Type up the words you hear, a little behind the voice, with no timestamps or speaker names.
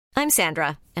I'm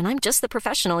Sandra, and I'm just the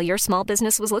professional your small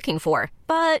business was looking for.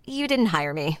 But you didn't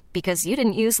hire me because you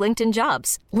didn't use LinkedIn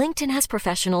Jobs. LinkedIn has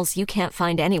professionals you can't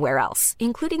find anywhere else,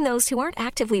 including those who aren't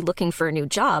actively looking for a new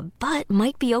job, but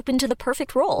might be open to the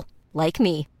perfect role, like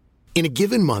me. In a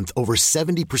given month, over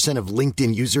 70% of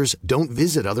LinkedIn users don't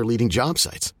visit other leading job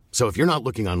sites. So if you're not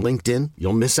looking on LinkedIn,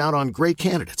 you'll miss out on great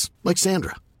candidates like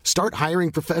Sandra. Start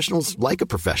hiring professionals like a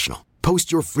professional.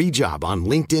 Post your free job on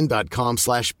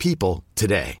linkedin.com/people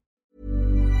today.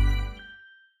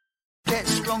 Get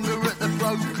stronger at the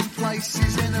broken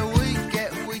places in a week.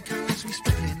 Get weaker as we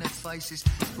spit in their faces.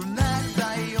 From that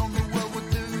day on, the world would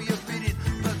do your bidding.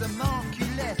 But the mark you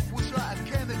left was like a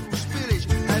chemical spillage.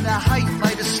 And the hate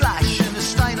made a slash and a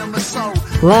stain on my soul.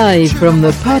 Live from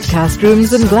the podcast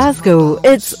rooms in Glasgow,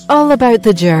 it's all about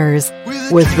the Jers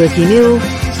with Ricky Neal,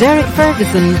 Derek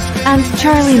Ferguson and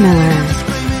Charlie Miller.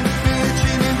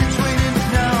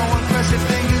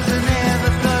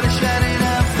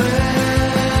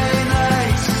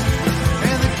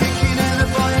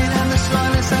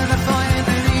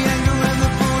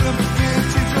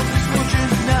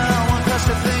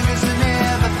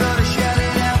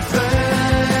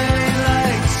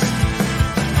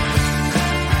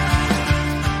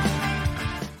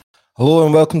 Hello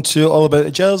and welcome to All About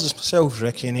the Jers. It's myself,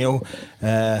 Ricky Neal.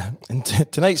 And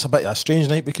tonight's a bit of a strange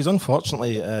night because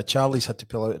unfortunately Charlie's had to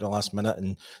pull out at the last minute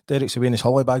and Derek's away in his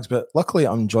holiday bags. But luckily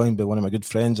I'm joined by one of my good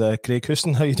friends, Craig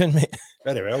Houston. How you doing, mate?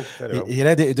 Very well, very well. You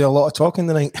ready to do a lot of talking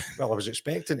tonight? Well, I was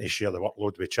expecting to share the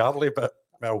workload with Charlie, but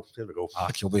well, there we go.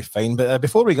 You'll be fine. But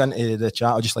before we get into the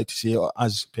chat, I'd just like to say,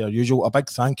 as per usual, a big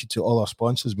thank you to all our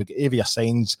sponsors. We've got Avia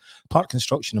Signs, Park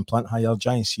Construction and Plant Hire,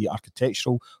 Giant Sea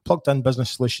Architectural, Plugged In Business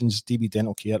Solutions, DB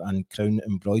Dental Care and Crown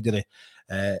Embroidery.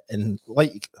 And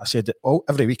like I said,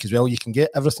 every week as well, you can get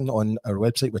everything on our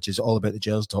website, which is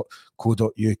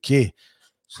allaboutthejers.co.uk.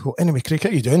 So anyway, Craig, how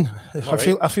are you doing?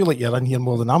 I feel like you're in here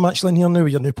more than I'm actually in here now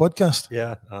with your new podcast.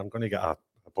 Yeah, I'm going to get a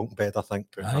bunk bed, I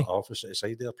think, put in that office at the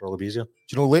side there, probably easier. Do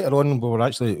you know, later on, in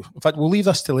fact, we'll leave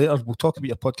this till later. We'll talk about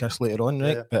your podcast later on,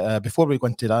 right? Yeah. But before we go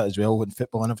into that as well, with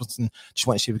football and everything, just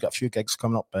want to say we've got a few gigs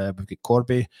coming up. We've got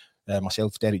Corby,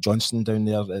 myself, Derek Johnson down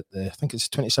there at I think it's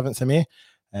 27th of May.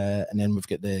 And then we've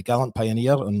got the Gallant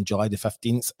Pioneer on July the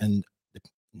 15th and the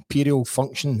Imperial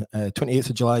Function,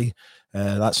 28th of July.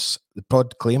 That's the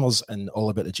Prod Claimers and All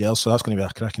About the Jers. So that's going to be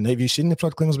a cracking night. Have you seen the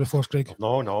Prod Claimers before, Craig?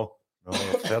 No,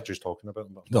 I've heard you talking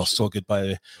about them. They're so good, by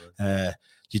the way.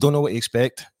 You don't know what to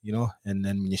expect, you know, and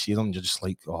then when you see them, you're just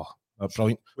like, oh, they're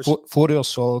brilliant. 4 hours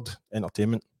solid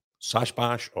entertainment. Sash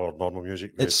bash or normal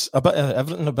music? It's a bit of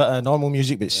everything, a bit of normal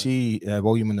music, but see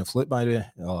William and the flute, by the way,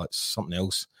 it's something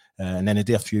else. And then they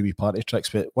do a few wee party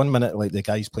tricks, but 1 minute, like the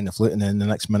guy's playing the flute, and then the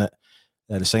next minute,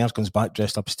 the singer comes back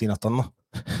dressed up as Tina Turner.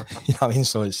 You know what I mean?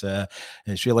 So it's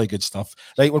really good stuff.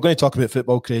 Right, we're going to talk about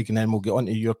football, Craig, and then we'll get on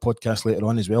to your podcast later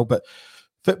on as well. But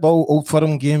football, Old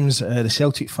Firm games, the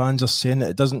Celtic fans are saying that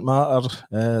it doesn't matter,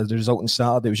 the result on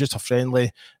Saturday. It was just a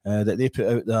friendly that they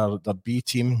put out their B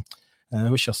team.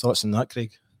 What's your thoughts on that,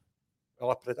 Craig?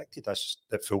 Well, I predicted this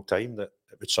at full time that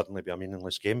it would suddenly be a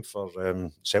meaningless game for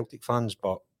Celtic fans,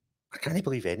 but I can't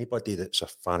believe anybody that's a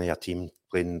fan of a team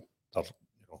playing their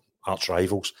arch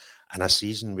rivals in a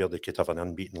season where they could have an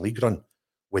unbeaten league run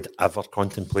would ever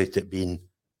contemplate it being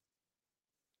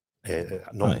a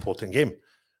non-important game.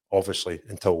 Obviously,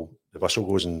 until the whistle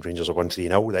goes and Rangers are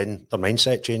 1-3-0, then their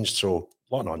mindset changed. So,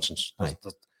 a lot of nonsense.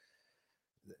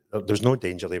 There's no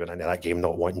danger they went into that game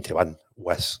not wanting to win,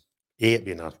 with A, it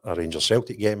being a Rangers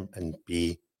Celtic game, and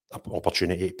B, an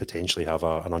opportunity to potentially have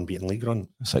an unbeaten league run.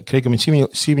 It's like, Craig, I mean,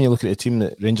 see when you look at the team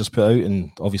that Rangers put out,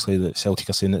 and obviously the Celtic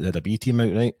are saying that they're a B team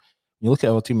out, right? You look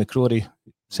at our team, McCrory,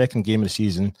 second game of the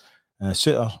season.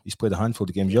 Suter, he's played a handful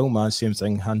of games. Yilmaz, same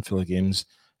thing, handful of games.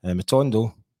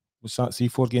 Matondo, what's that,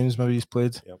 3-4 games maybe he's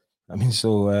played? Yep. I mean,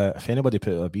 so if anybody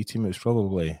put out a B team, it was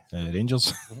probably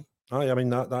Rangers. I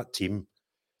mean, that team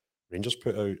Rangers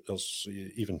put out, there's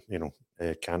even,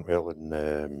 Cantwell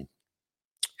and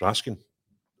Raskin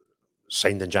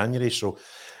signed in January. So,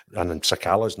 and then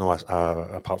Sakala's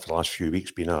apart from the last few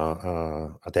weeks, been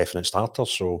a definite starter.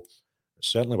 So, it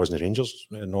certainly wasn't the Rangers'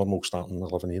 normal starting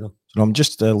 11 either. So I'm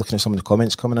just looking at some of the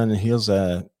comments coming in, and here's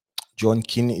John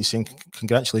Keane. He's saying,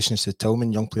 congratulations to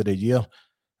Tillman, Young Player of the Year.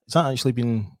 Has that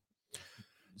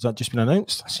just been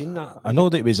announced? I've seen that. I know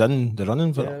that he was in the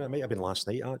running for it might have been last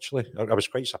night, actually. I was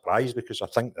quite surprised because I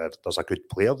think that there's a good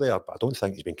player there, but I don't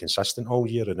think he's been consistent all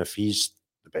year. And if he's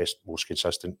the best, most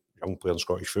consistent young player in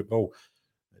Scottish football,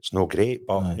 it's no great.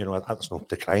 But, that's not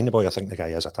declining the boy. I think the guy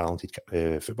is a talented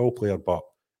football player, but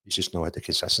he's just not had the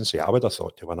consistency I would have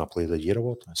thought to win a Player of the Year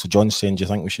award. So John's saying, do you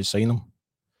think we should sign him?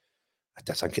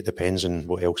 I think it depends on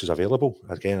what else is available.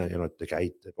 Again,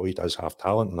 the boy does have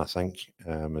talent, and I think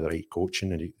with the right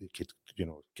coaching, and he could,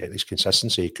 get this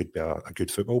consistency, he could be a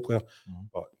good football player.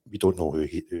 But we don't know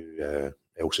who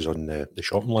else is on the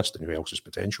shopping list and who else is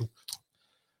potential.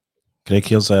 Craig,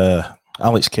 here's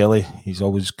Alex Kelly. He's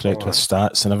always correct with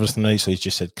stats and everything, right? So he's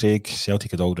just said, Craig, Celtic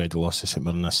had already lost to St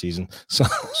Mirren this season. So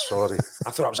sorry,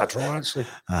 I thought it was a draw actually.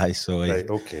 Aye, so right,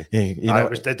 okay.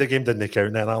 The game didn't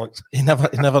count then, Alex. He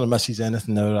never misses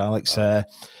anything now, Alex.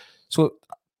 So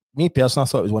me personally, I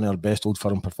thought it was one of our best Old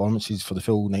Firm performances for the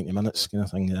full 90 minutes kind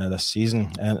of thing this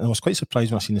season, and I was quite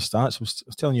surprised when I seen the stats. I was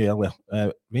telling you earlier,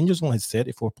 Rangers only had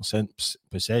 34%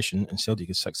 possession and Celtic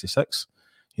had 66.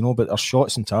 But our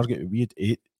shots on target, we had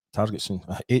 8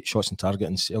 shots on target,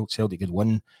 and Celtic had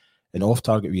 1, and off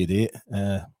target we had 8.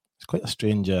 It's quite a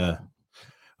strange. I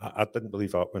didn't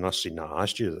believe that when I seen that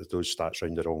last year, that those stats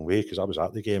round the wrong way, because I was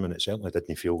at the game and it certainly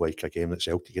didn't feel like a game that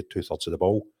Celtic had 2/3 of the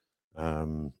ball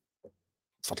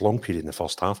for a long period in the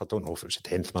first half. I don't know if it was the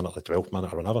 10th minute, the 12th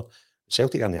minute, or whatever.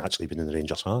 Celtic hadn't actually been in the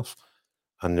Rangers half,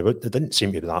 and there didn't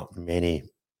seem to be that many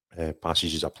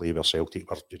passages of play where Celtic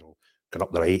were, going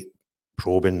up the right,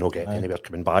 probing, not getting anywhere,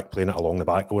 coming back, playing it along the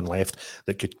back, going left,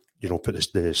 that could, put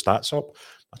the stats up.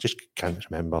 I just can't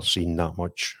remember seeing that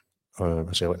much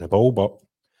Celtic in the ball, but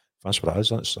that's what it is.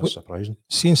 That's surprising.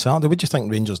 Seeing Saturday, what do you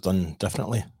think Rangers done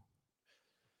differently?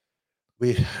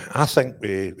 I think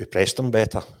we pressed them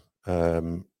better,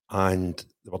 and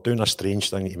they were doing a strange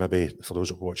thing, maybe for those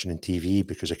that are watching on TV,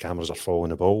 because the cameras are following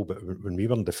the ball, but when we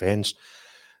were in defence,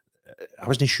 I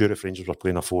wasn't sure if Rangers were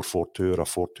playing a 4-4-2 or a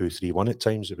 4-2-3-1 at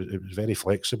times. It was very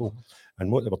flexible. And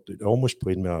what they were doing, they almost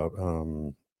played with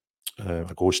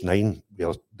a ghost 9,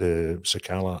 where the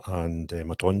Sakala and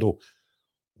Matondo,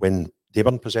 when they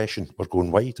were in possession, were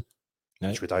going wide,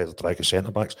 which would either drag the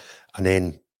centre-backs. And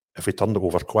then if we turned it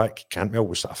over quick, Cantwell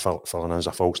was sort of filling in as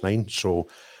a false 9. So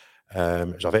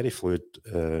it was a very fluid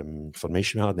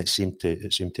formation we had, and it seemed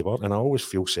to work. And I always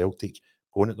feel Celtic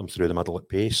going at them through the middle at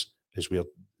pace is where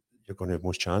you're going to have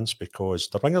most chance, because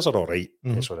the wingers are all right,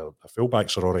 so the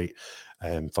fullbacks are all right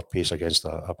for pace against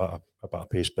a bit of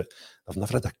pace, but they've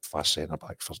never had a fast centre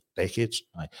back for decades.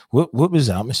 Aye. What was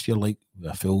the atmosphere like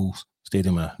with a full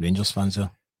stadium of Rangers fans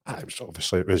there? It was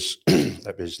obviously it was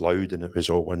loud and it was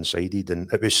all one-sided, and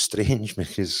it was strange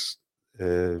because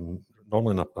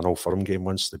normally in an Old Firm game,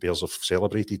 once the Bears have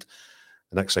celebrated,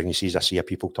 the next thing you see is a sea of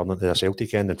people turning to the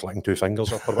Celtic end and flicking 2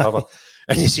 fingers up or whatever.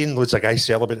 And you've seen loads of guys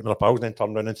celebrating with their pals and then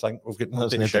turn around and think, we've got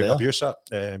nothing to shout abuse at.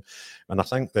 And I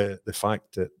think the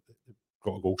fact that they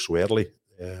got a goal so early,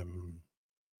 the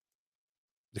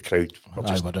crowd were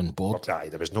just... were on board.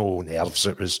 There was no nerves.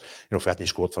 It was, if we hadn't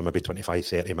scored for maybe 25,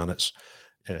 30 minutes,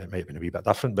 it might have been a wee bit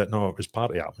different. But no, it was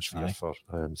part of the atmosphere for...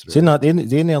 Seeing that, they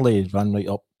nearly ran right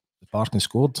up the park and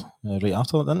scored right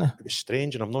after that, didn't they? It was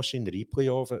strange, and I've not seen the replay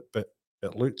of it, but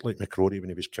it looked like McCrory, when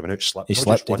he was coming out, slipped. He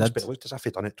slipped, once, but it looked as if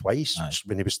he'd done it twice.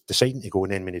 When he was deciding to go,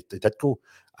 and then when he did go,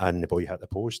 and the boy hit the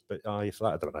post. But if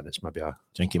that had done it, it's maybe a... Do you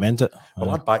think he meant it? Well,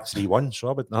 I'm back 3-1,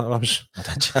 so I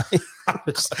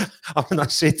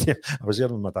said to you, I was there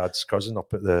with my dad's cousin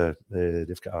up at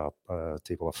they've got a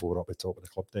table of 4 up the top of the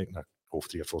club deck, and I go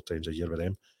 3 or 4 times a year with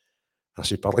them. I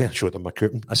said, Billy, I showed him my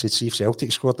coupon. I said, see if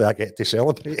Celtic scored, do I get to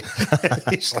celebrate?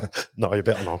 He's like, no, you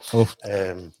better not.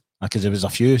 Because there was a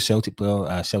few Celtic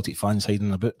fans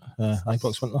hiding about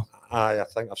Ibrox, weren't there? I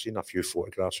think I've seen a few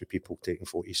photographs of people taking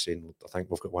photos saying, I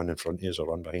think we've got one in front of us or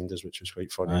one behind us, which was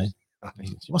quite funny.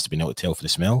 You must have been able to tell for the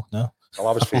smell, no? Well,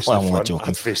 I was facing the front.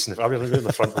 I was in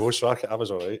the front row, so I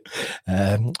was all right.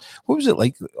 What was it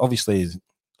like? Obviously,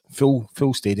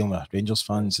 full stadium with Rangers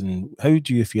fans, and how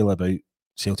do you feel about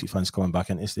Celtic fans coming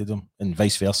back into the stadium and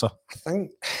vice versa? I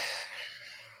think,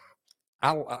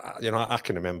 I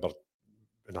can remember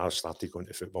when I started going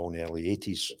to football in the early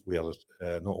 80s, where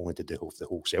not only did they have the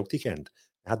whole Celtic end,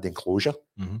 they had the enclosure,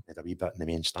 they had a wee bit in the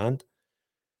main stand,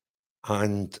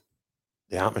 and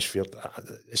the atmosphere,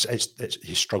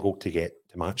 he struggled to get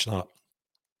to match that.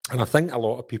 And I think a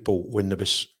lot of people, when there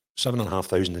was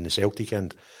 7,500 in the Celtic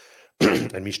end,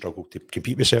 and we struggled to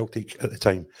compete with Celtic at the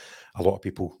time, a lot of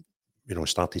people,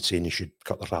 started saying they should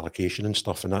cut their allocation and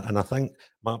stuff. And I think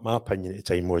my opinion at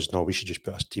the time was, no, we should just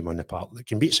put a team on the park that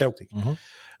can beat Celtic.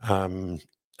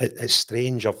 It's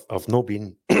strange. I've not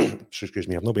been, excuse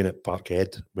me, I've not been at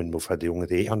Parkhead when we've had only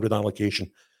the 800 allocation.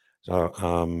 So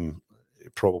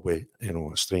probably,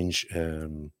 a strange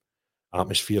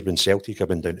atmosphere when Celtic have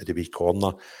been down to the wee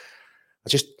corner.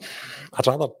 I'd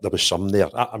rather there was some there.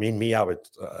 I think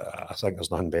there's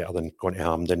nothing better than going to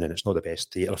Hampden, and it's not the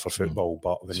best theatre for football,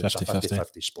 but when it's a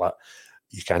 50-50 split,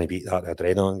 you can't beat that. The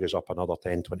adrenaline goes up another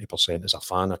 10-20%. As a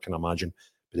fan, I can imagine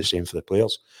be the same for the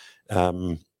players.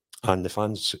 And the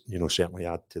fans, certainly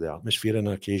add to the atmosphere on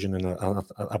an occasion. And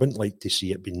I wouldn't like to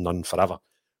see it being none forever.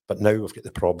 But now we've got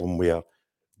the problem where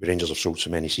the Rangers have sold so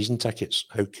many season tickets.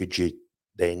 How could you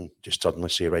then just suddenly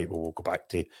say, right, well, we'll go back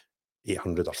to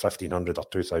 800 or 1,500 or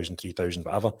 2,000, 3,000,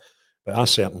 whatever? But I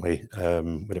certainly,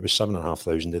 when it was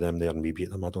 7,500 of them there and we beat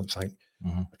them, I don't think I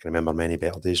can remember many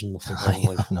better days in my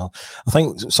life. No, I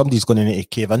think somebody's going to need to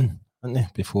cave in, aren't they,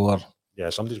 before?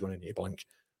 Yeah, somebody's going to need to blink.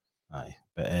 Aye,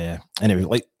 but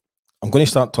anyway, I'm going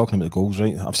to start talking about the goals,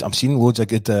 right? I've seen loads of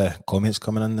good comments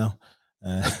coming in there.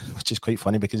 Which is quite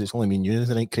funny because it's only me and you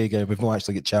tonight, Craig. We've not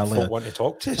actually got Charlie. Want to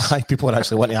talk to us? Aye, people are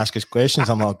actually wanting to ask us questions.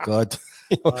 I'm like, God.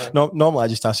 Normally I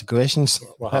just ask the questions.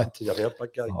 What happened to your hair, big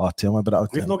guy? Oh, tell me about it.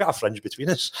 We've not got a fringe between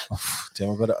us. Tell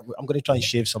me about it. I'm going to try and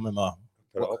shave some of my.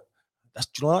 Do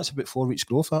you know that's about 4 weeks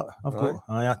growth that I've got?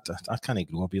 I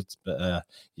can't grow a beard, but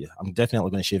yeah, I'm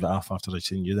definitely going to shave it off after I've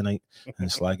seen you tonight and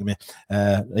slagging me.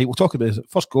 Right, we'll talk about the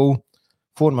first goal.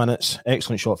 4 minutes,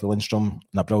 excellent shot for Lindstrom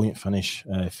and a brilliant finish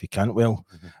for Cantwell.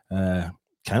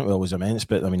 Cantwell was immense,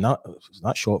 but I mean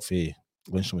that shot for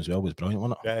Lindstrom as well was brilliant,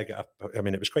 wasn't it? Yeah, I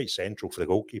mean it was quite central for the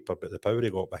goalkeeper, but the power he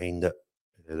got behind it,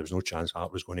 there was no chance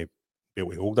Hart was going to be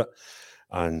able to hold it.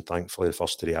 And thankfully, the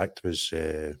first to react was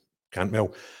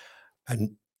Cantwell.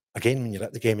 And again, when you're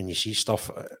at the game and you see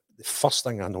stuff, the first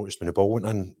thing I noticed when the ball went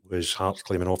in was Hart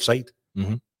claiming offside.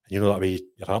 Mm-hmm. You know that way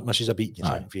your heart misses a beat, you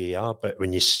think VAR, but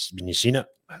when you seen it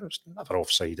was never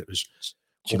offside. It was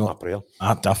prayer.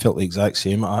 I felt the exact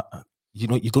same. You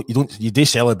do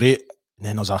celebrate, and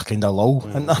then there's a kind of lull,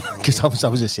 because I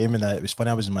was the same. And it was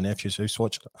funny. I was in my nephew's house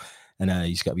watching it, and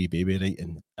he's got a wee baby, right,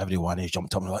 and everyone has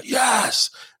jumped up and like, yes.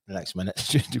 The next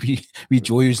minute, we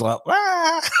Joey was like,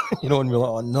 wah! And we're like,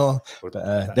 oh no.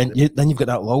 But then you've got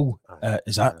that lull.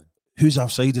 Is that who's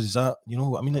offside? Is that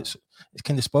I mean it's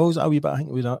kind of spoils it a wee bit, I think,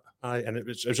 with that. Aye, and it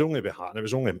was only a bit hard, and it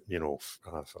was only,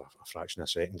 for a fraction of a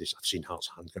second, I've seen Hart's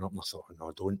hand going up, and I thought, no,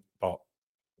 I don't. But,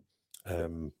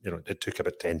 it took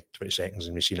about 10, 20 seconds,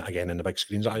 and we've seen it again in the big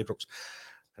screens at Ibrox,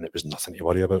 and it was nothing to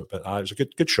worry about. But it was a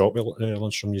good shot,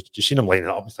 Lundstrom. You seen him lining it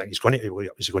up and think, is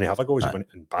he going to have a go? Is he going to,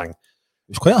 and bang.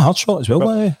 It was quite a hard shot as well.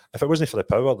 But if it wasn't for the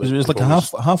power, it was like a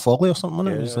half volley or something.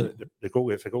 Wasn't it? It was like, the goal,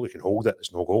 if the goalie can hold it,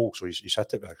 it's no goal. So he's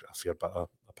hit it with a fair bit of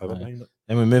power behind it.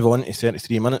 Then we move on to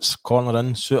 33 minutes, corner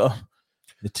in, Suter.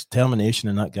 The determination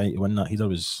in that guy to win that header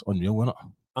was unreal, wasn't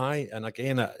it? Aye, and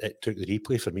again, it took the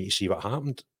replay for me to see what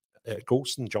happened.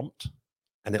 Goldson jumped,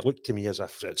 and it looked to me as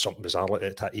if it's something bizarre, like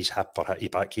it hit his hip or hit his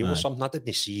back heel or something. I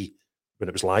didn't see when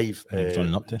it was live.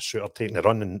 Running up to Suter taking the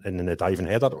run and then the diving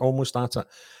header almost at it.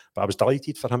 But I was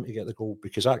delighted for him to get the goal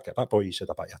because that boy, he said,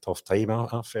 a bit of a tough time.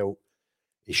 I felt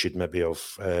he should maybe have,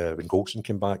 when Goldson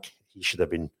came back, he should have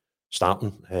been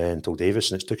starting until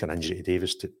Davis, and it took an injury to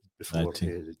Davis before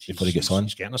he gets on.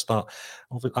 He's getting a start.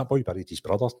 That boy buried his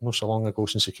brother not so long ago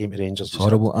since he came to Rangers. It's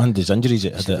horrible, and his injuries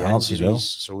at the hearts as well.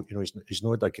 So, he's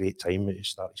not had a great time to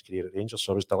start his career at Rangers,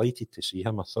 so I was delighted to see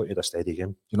him. I thought he had a steady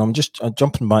game. I'm just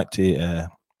jumping back to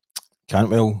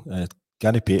Cantwell.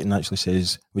 Gary Payton actually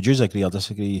says, would you agree or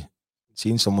disagree?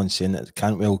 Seeing someone saying that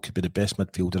Cantwell could be the best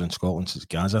midfielder in Scotland since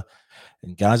Gaza.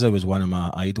 And Gaza was one of my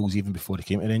idols even before he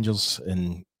came to Rangers.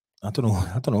 And I don't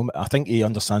know. I think he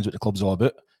understands what the club's all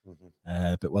about.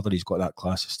 But whether he's got that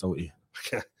class is still to...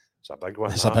 It's a big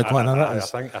one. It's a big one,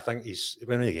 isn't it? I think he's...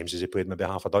 How many games has he played? Maybe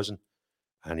half a dozen.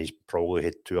 And he's probably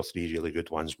had 2 or 3 really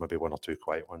good ones, maybe 1 or 2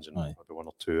 quiet ones, and maybe 1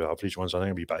 or 2 average ones. I think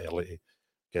it'd be better to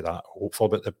get that hopeful,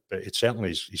 but it certainly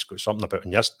he's got something about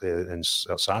him. Yesterday and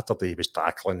Saturday, he was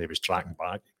tackling, he was tracking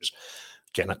back, he was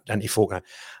getting it into folk.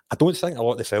 I don't think a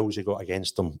lot of the fouls he got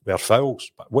against him were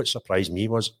fouls, but what surprised me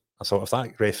was I thought if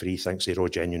that referee thinks they're all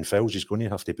genuine fouls, he's going to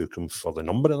have to book him for the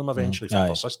number of them eventually for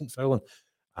persistent fouling.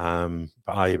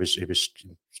 But he was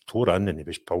tore in and he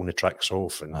was pulling the tricks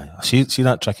off. And see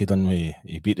that trick he done where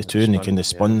he beat the two and he kind of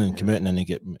spun and came out and then he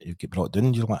get brought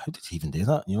down. You're like, how did he even do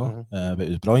that? But it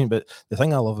was brilliant. But the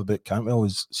thing I love about Cantwell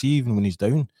is, see, even when he's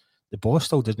down, the ball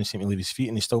still doesn't seem to leave his feet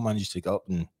and he still manages to get up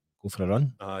and go for a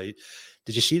run.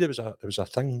 Did you see there was a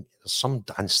thing, some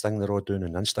dance thing they're all doing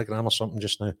on Instagram or something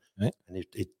just now? Right. And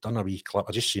he'd done a wee clip.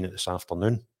 I just seen it this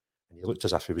afternoon, and he looked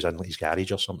as if he was in like his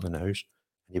garage or something in the house.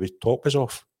 And his top was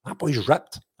off. That boy's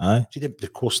ripped. Aye. See the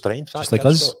core strength. Just like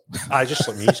us. Just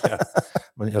like me. He's got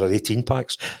when you're 18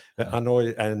 packs. I know,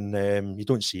 and you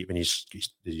don't see it when he's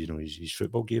his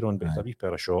football gear on, but he's a wee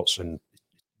pair of shorts and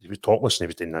he was topless and he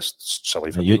was doing this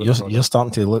silly. You're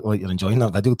starting to look like you're enjoying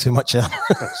that video too much here.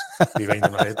 Behind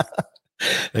my head.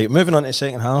 Right, moving on to the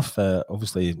second half.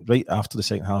 Obviously, right after the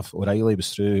second half, O'Reilly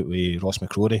was through with Ross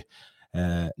McCrory.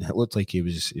 It looked like he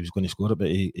was going to score it, but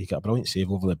he got a brilliant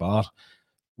save over the bar.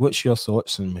 What's your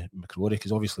thoughts on McCrory?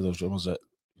 Because obviously there's rumours that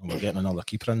we're getting another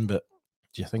keeper in, but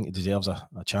do you think he deserves a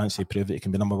chance to prove that he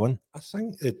can be number one? I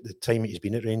think the time he's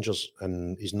been at Rangers,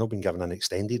 and he's not been given an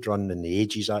extended run in the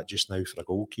age he's at just now for a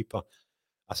goalkeeper,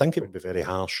 I think it would be very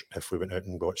harsh if we went out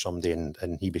and got somebody and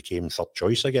he became third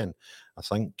choice again. I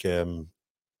think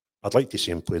I'd like to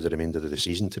see him play the remainder of the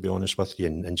season, to be honest with you,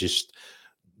 and just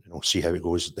see how it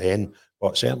goes then.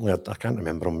 But certainly I can't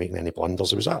remember him making any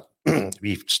blunders. It was that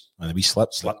wee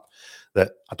slip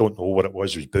that I don't know what it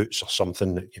was. It was boots or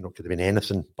something that could have been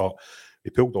anything, but he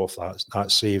pulled off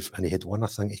that save, and he had one. I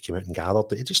think he came out and gathered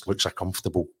that he just looks a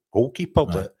comfortable goalkeeper.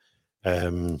 Right.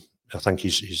 That I think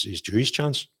he's due his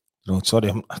chance. No,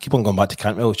 sorry, I keep on going back to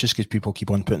Cantwell. It's just because people keep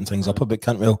on putting things up about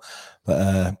Cantwell.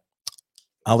 But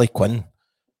Ali Quinn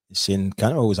is saying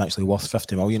Cantwell was actually worth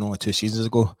 50 million only 2 seasons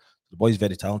ago. The boy's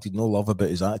very talented, no love about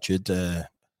his attitude.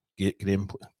 Graham,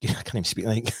 I can't even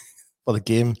speak for the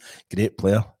game. Great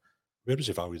player. Where was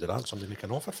he valued at that? Somebody make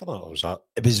an offer for that, or was that?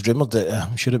 It was rumoured that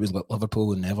I'm sure it was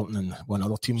Liverpool and Everton and one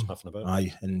other team. Nothing about.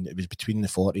 Aye, and it was between the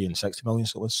 40 and 60 million.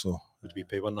 So it was. So would we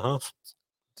pay 1.5?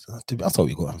 I thought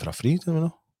we got him for a free. Didn't we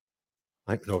know?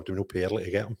 I think no, do we not pay early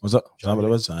to get him? Was it? Is that what it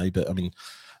was? Aye, but I mean,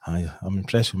 I'm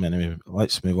impressed with him anyway.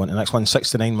 Let's move on to the next one.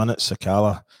 69 minutes.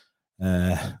 Sakala.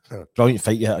 Brilliant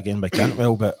fight yet again by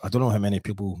Cantwell, but I don't know how many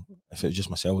people, if it was just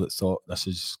myself, that thought this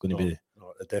is going to be.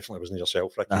 No, it definitely wasn't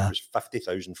yourself, Ricky. It was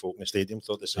 50,000 folk in the stadium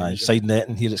thought the same. Side net,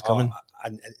 and here it's coming.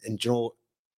 And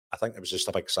I think it was just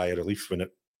a big sigh of relief when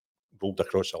it rolled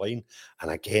across the line.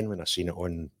 And again, when I seen it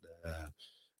on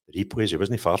the replays, he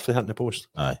wasn't far from hitting the post.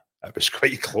 Aye. It was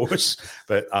quite close.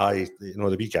 But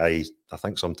the wee guy, I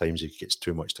think sometimes he gets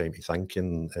too much time to think,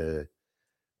 and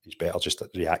he's better just at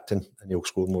reacting, and he'll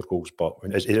score more goals. But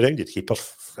when he rounded keeper,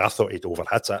 I thought he'd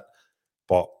overhit it,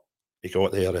 but he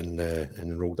got there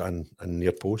and rolled in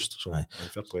near post. So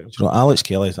fair play. Alex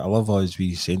Kelly, I love all his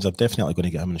wee sayings. I'm definitely going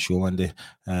to get him on the show one day.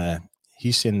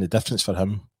 He's saying the difference for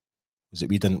him was that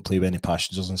we didn't play with any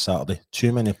passengers on Saturday.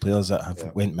 Too many players that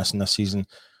have went missing this season.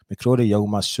 McCrory,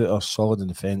 Yilmaz, Suter, solid in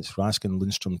defence. Raskin,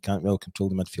 Lundstrom, Cantwell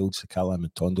controlled the midfield. Sakala and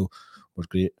Matondo were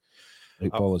great. Right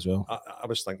ball as well. I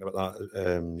was thinking about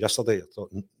that yesterday. I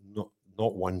thought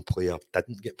not one player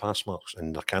didn't get pass marks,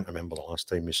 and I can't remember the last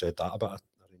time we said that about a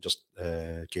Rangers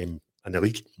game in the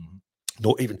league. Mm-hmm.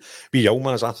 Not even with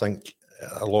Yilmaz. I think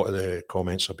a lot of the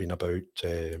comments have been about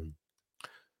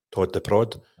Todd the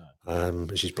Prod.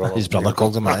 His brother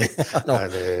called him.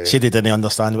 Said he didn't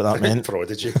understand what that meant.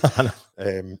 Prodigy.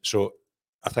 So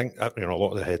I think a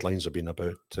lot of the headlines have been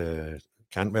about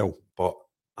Cantwell, but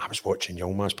I was watching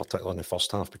Yilmaz, particularly in the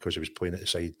first half, because he was playing at the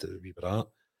side that we were at,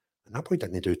 and that boy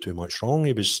didn't do too much wrong.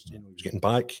 He was, he was getting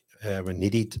back when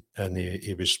needed, and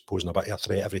he was posing a bit of a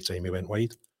threat every time he went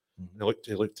wide. Mm-hmm.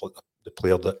 He looked like the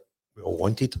player that we all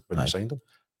wanted when we signed him.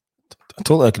 I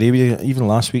totally agree with you. Even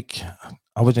last week,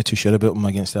 I wasn't too sure about him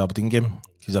against the Aberdeen game,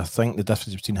 because I think the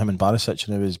difference between him and Barisic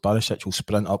now is Barisic will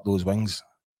sprint up those wings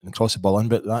and cross the ball in,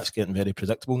 but that's getting very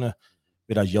predictable now.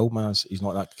 Whereas Yilmaz, he's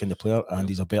not that kind of player, and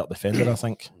he's a better defender, I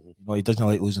think. He doesn't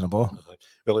like losing the ball.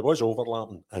 Well, he was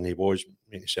overlapping, and he was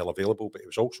making himself available, but he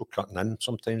was also cutting in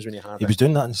sometimes when he had He was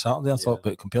doing that on Saturday, I thought,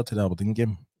 but compared to the Aberdeen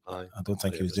game, I don't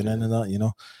think he was doing any of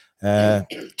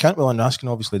that, Cantwell and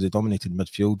Raskin, obviously, they dominated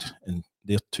midfield, and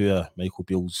they're two of Michael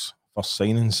Beale's first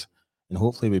signings, and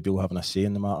hopefully with Beale having a say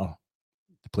in the matter,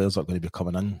 the players that are going to be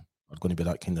coming in are going to be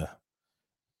that kind of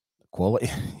quality,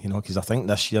 because I think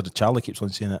this year, Charlie keeps on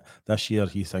saying it, this year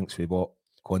he thinks we bought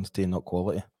quantity and not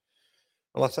quality.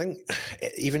 Well, I think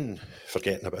even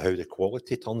forgetting about how the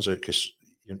quality turns out, because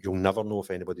you'll never know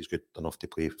if anybody's good enough to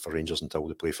play for Rangers until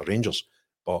they play for Rangers.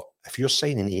 But if you're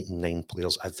signing 8 and 9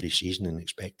 players every season and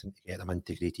expecting to get them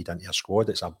integrated into a squad,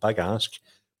 it's a big ask.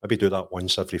 Maybe do that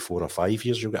once every 4 or 5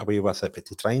 years, you'll get away with it. But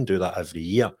to try and do that every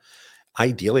year,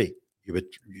 ideally,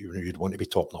 you'd want to be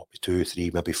top up with 2,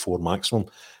 3, maybe 4 maximum.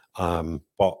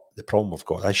 But the problem we've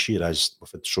got this year is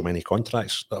we've had so many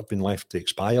contracts that have been left to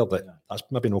expire that that's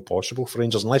maybe not possible for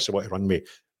Rangers unless they want to run with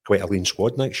quite a lean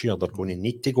squad next year. They're going to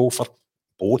need to go for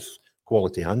both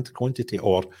quality and quantity,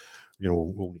 or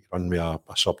we'll run with a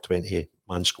sub-20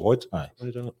 man squad.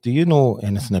 Do you know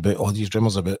anything about all these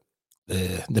rumours about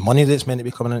the money that's meant to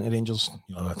be coming into Rangers?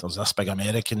 There's this big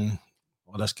American,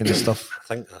 all this kind of stuff. I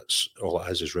think that's all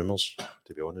it is rumours,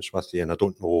 to be honest with you. And I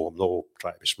don't know, I'm not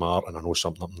trying to be smart, and I know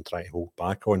something I'm trying to hold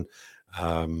back on.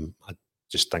 I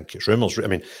just think it's rumours. I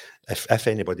mean, if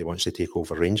anybody wants to take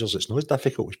over Rangers, it's not as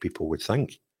difficult as people would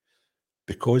think,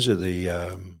 because of the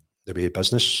way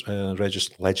business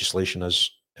legislation is.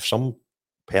 If some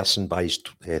person buys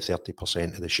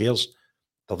 30% of the shares,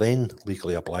 they're then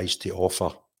legally obliged to offer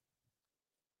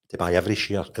to buy every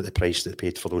share at the price that they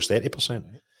paid for those 30%.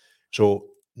 Right. So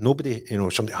nobody,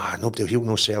 nobody, he'll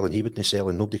no sell and he wouldn't sell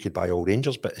and nobody could buy all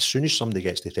Rangers. But as soon as somebody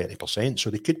gets to 30%, so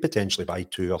they could potentially buy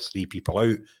 2 or 3 people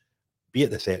out, be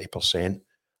at the 30%,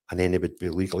 and then they would be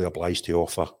legally obliged to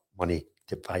offer money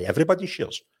to buy everybody's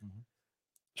shares.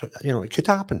 So, it could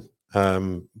happen.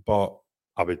 But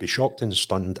I would be shocked and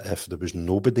stunned if there was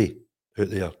nobody out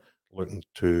there looking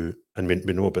to, and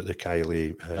we know about the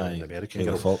Kylie American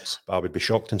girl, Fox. but I would be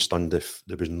shocked and stunned if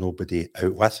there was nobody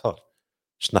out with her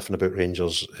sniffing about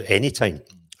Rangers at any time.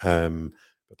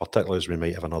 But particularly as we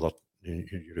might have another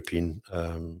European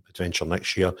adventure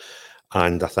next year.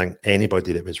 And I think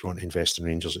anybody that was wanting to invest in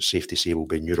Rangers, it's safe to say, will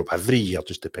be in Europe every year,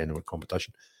 just depending on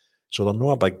competition. So they're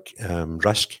not a big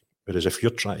risk. Whereas if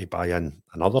you're trying to buy in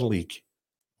another league,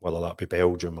 whether that be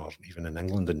Belgium or even in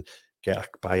England, and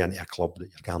buy into a club that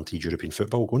you're guaranteed European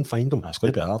football, go and find them. That's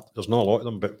going to be hard. There's not a lot of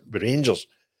them, but with Rangers.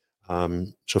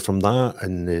 So from that,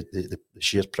 and the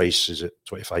share price is at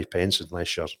 25 pence,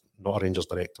 unless you're not a Rangers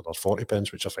director, or 40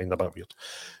 pence, which I find a bit weird.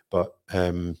 But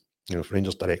if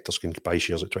Rangers directors can buy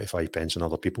shares at 25 pence and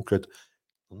other people could,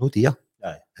 well, no dear.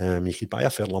 You could buy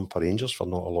a fair lump of Rangers for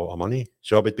not a lot of money.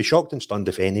 So I would be shocked and stunned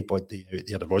if anybody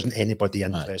out there wasn't anybody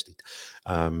interested.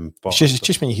 But it's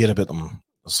just when you hear about them,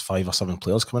 there's 5 or 7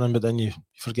 players coming in, but then you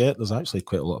forget there's actually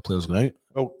quite a lot of players going out.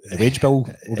 Well, the wage bill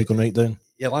will be going right down.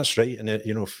 Yeah, that's right. And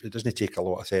it doesn't take a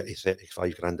lot of 30,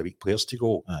 35 grand a week players to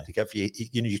go. To give you,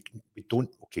 you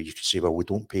could say, well, we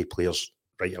don't pay players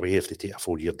right away if they take a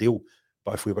 4-year deal.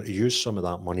 But if we were to use some of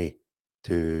that money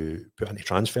to put into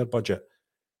transfer budget,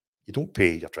 you don't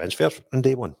pay your transfer on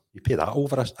day one. You pay that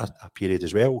over a period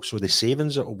as well. So the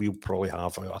savings that we'll probably have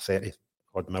out of a £30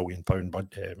 million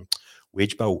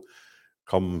wage bill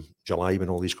come July when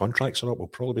all these contracts are up will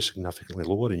probably be significantly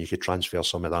lower, and you could transfer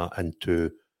some of that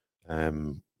into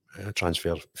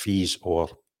transfer fees or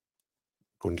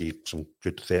go and give some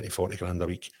good 30, 40 grand a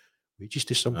week wages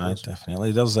to some players.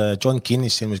 Definitely. There's John Keane,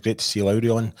 he's saying it was great to see Lowry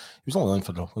on. He was only on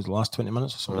for the last 20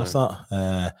 minutes or something like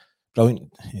that.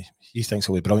 Brilliant. He thinks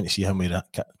it'll be brilliant to see him with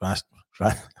that.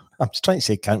 I'm just trying to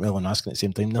say Cantwell and Raskin at the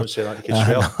same time now. Don't say that, you can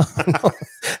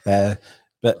swear.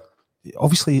 But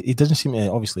obviously, he doesn't seem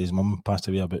to. Obviously, his mum passed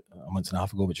away about a month and a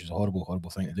half ago, which was a horrible, horrible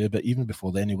thing to do. But even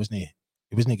before then, he wasn't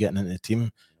getting into the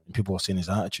team. And people were saying his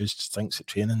attitude stinks at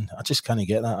training. I just can't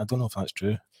get that. I don't know if that's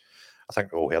true. I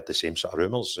think we all heard the same sort of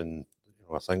rumours, and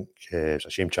I think it's a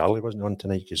shame Charlie wasn't on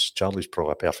tonight, because Charlie's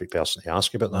probably a perfect person to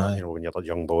ask about that. When you're a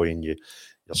young boy and you're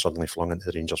suddenly flung into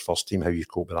the Rangers first team, how you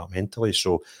cope with that mentally.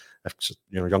 So if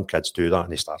young kids do that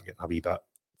and they start getting a wee bit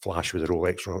flash with the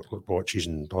Rolex watches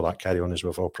and all that carry on, as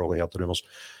we've all probably heard the rumours,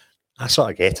 I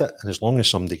sort of get it. And as long as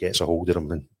somebody gets a hold of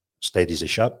him and steadies the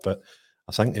ship, but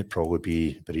I think it'd probably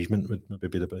be bereavement would maybe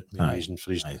be the reason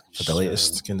for his for the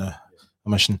latest kind of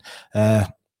omission.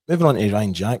 Moving on to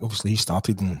Ryan Jack, obviously he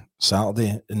started on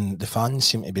Saturday, and the fans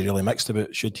seem to be really mixed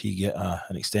about should he get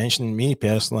an extension. Me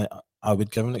personally, I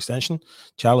would give him an extension.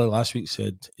 Charlie last week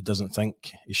said he doesn't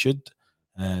think he should.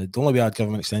 The only way I'd give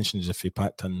him an extension is if he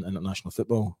packed in international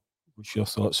football. What's your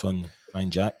thoughts on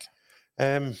Ryan Jack?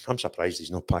 I'm surprised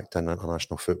he's not packed in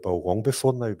international football long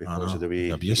before now, because of the way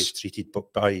he gets treated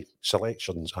by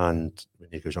selections and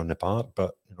when he goes on the park.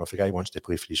 But if a guy wants to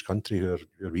play for his country, who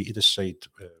are we to decide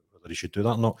whether he should do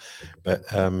that or not? But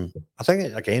I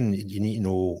think, again, you need to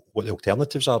know what the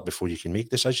alternatives are before you can make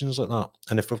decisions like that.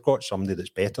 And if we've got somebody that's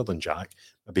better than Jack,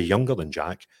 maybe younger than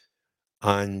Jack,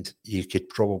 and you could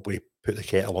probably put the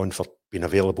kettle on for being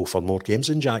available for more games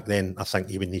than Jack, then I think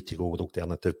you would need to go with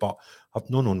alternative. But I've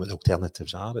not known what the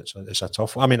alternatives are. It's a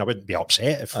tough one. I mean, I wouldn't be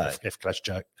upset if Chris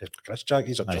Jack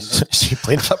is a he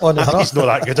playing football now. He's not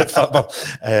that good at football.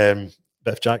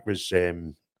 But if Jack was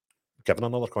given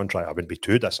another contract, I wouldn't be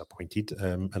too disappointed.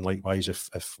 And likewise,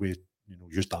 if we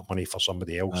used that money for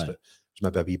somebody else that was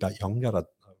maybe a wee bit younger, I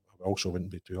also wouldn't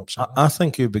be too upset. I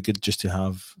think it would be good just to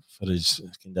have, for his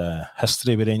kind of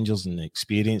history with Rangers and the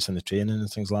experience and the training and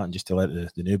things like that, and just to let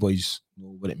the new boys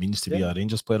know what it means to be a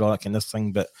Rangers player, all that kind of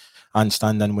thing, and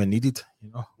stand in when needed.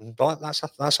 But that's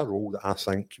a role that I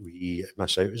think we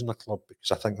miss out as in a club, because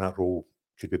I think that role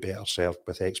could be better served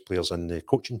with ex-players in the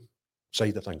coaching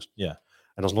side of things. Yeah,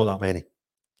 and there's not that many.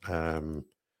 And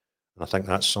I think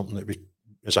that's something that we,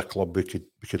 as a club, we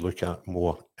could look at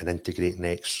more and integrating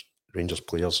ex-Rangers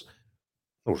players,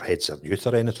 or heads of youth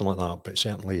or anything like that, but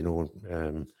certainly,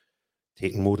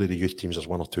 taking more of the youth teams. There's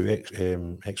 1 or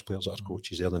 2 ex-players that are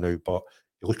coaches there now, but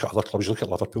you look at other clubs, you look at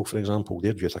Liverpool, for example,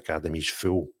 their youth academy is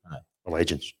full of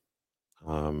legends.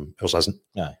 Ours isn't.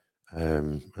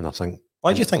 And I think...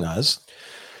 Why do you think that is?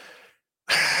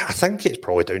 I think it's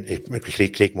probably down to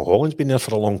Craig Mulholland's been there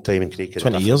for a long time, and Craig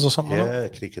 20 years or something. Yeah,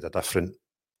 Craig had a different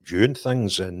view on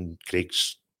things, and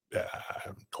Craig's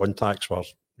contacts were,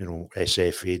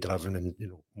 SFA driven, and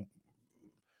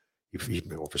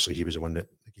obviously he was the one that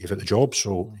gave it the job,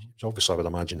 so it's obviously, I would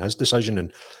imagine, his decision.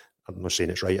 And I'm not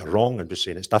saying it's right or wrong, I'm just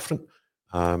saying it's different,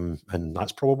 and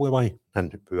that's probably why.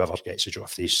 And whoever gets the job,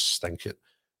 if they think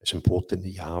it's important that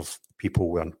you have people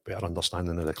with a better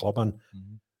understanding of the club in.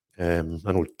 I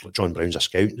know John Brown's a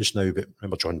scout just now, but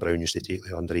remember John Brown used to take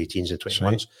the under 18s and 21s.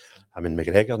 Right. I mean,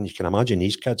 McGregor, and you can imagine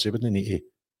these kids, they wouldn't need to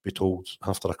be told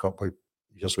after a couple of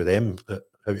years with them that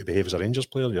how to behave as a Rangers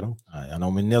player, I know.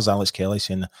 I mean, there's Alex Kelly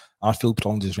saying Arfield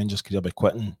prolonged his Rangers career by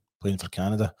quitting, playing for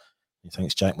Canada. He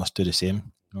thinks Jack must do the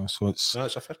same. So it's a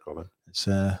fair comment. It's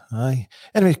aye.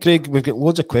 Anyway, Craig, we've got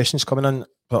loads of questions coming in,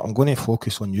 but I'm going to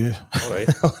focus on you. All right.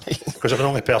 Because I'm the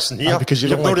only person here. Because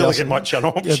you've not really got much an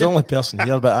option. You're the only person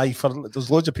here, but there's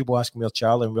loads of people asking where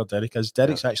Charlie and where Derek is.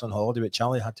 Derek's actually on holiday, but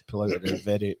Charlie had to pull out at the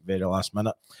very, very last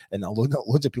minute. And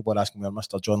loads of people are asking where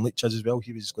Mr. John Leach is as well.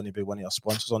 He was going to be one of our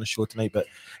sponsors on the show tonight, but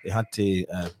he had to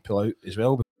pull out as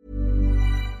well.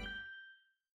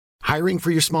 Hiring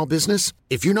for your small business?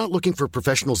 If you're not looking for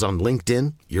professionals on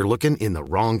LinkedIn, you're looking in the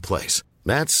wrong place.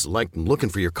 That's like looking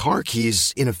for your car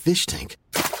keys in a fish tank.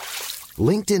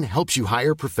 LinkedIn helps you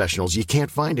hire professionals you can't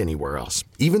find anywhere else,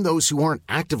 even those who aren't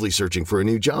actively searching for a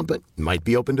new job but might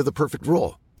be open to the perfect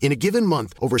role. In a given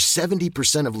month, over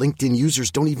 70% of LinkedIn users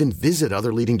don't even visit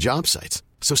other leading job sites.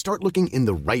 So start looking in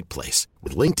the right place.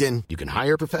 With LinkedIn, you can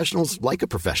hire professionals like a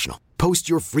professional. Post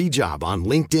your free job on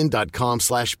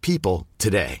linkedin.com/people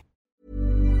today.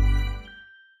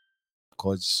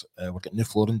 Because we're getting new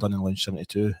flooring done in Lounge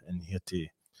 72, and he had to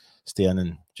stay in.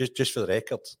 And just for the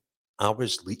record, I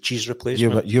was Leach's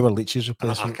replacement. You were Leach's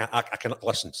replacement. I cannot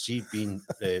listen. See, being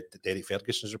Derek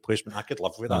Ferguson's replacement, I could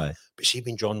live with that. Aye. But see,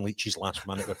 being John Leach's last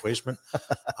minute replacement,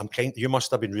 you must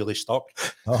have been really stuck.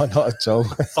 No, not at all.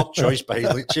 Third choice behind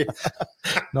Leachy.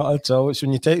 Not at all. It's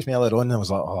when you text me earlier on, I was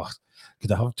like, oh,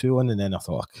 could I have two on? And then I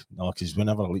thought, no, because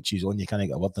whenever Leachy's on, you can't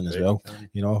get a word in as well,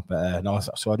 But no,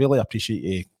 so I really appreciate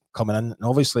you coming in. And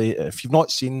obviously, if you've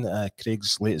not seen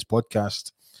Craig's latest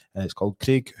podcast, it's called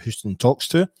Craig Houston Talks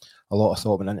To. A lot of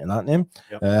thought went into that name.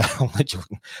 Yep.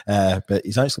 But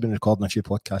he's actually been recording a few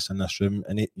podcasts in this room.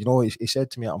 And he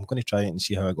said to me, I'm going to try it and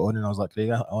see how I go on. And I was like, Craig,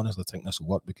 I honestly think this will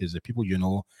work, because the people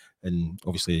and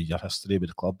obviously your history with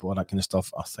the club, all that kind of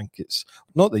stuff, I think it's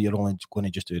not that you're only going to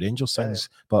just do Rangers things,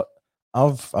 but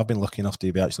I've been lucky enough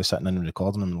to be actually sitting in and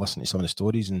recording them and listening to some of the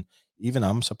stories, and even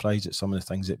I'm surprised at some of the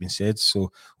things that have been said.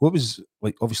 So what was,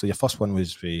 like, obviously your first one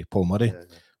was with Paul Murray. Yeah.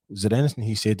 Was there anything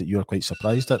he said that you were quite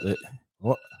surprised at?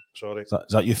 What? Sorry. Is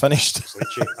that you finished?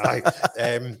 Aye.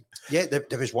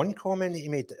 There was one comment that he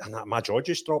made, and my jaw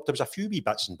just dropped. There was a few wee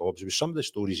bits and bobs. There was some of the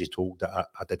stories he told that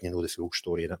I didn't know the full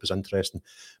story, and it was interesting.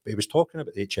 But he was talking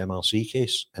about the HMRC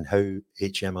case and how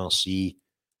HMRC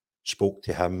spoke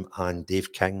to him and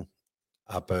Dave King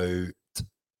about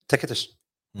Ticketus.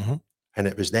 Mm-hmm. And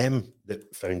it was them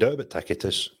that found out about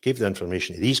Ticketus, gave the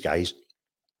information to these guys,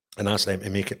 and asked them to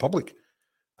make it public.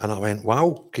 And I went,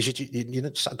 wow, because you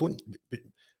don't,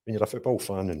 when you're a football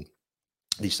fan, and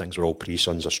these things are all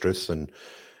pre-Sons of Struth, and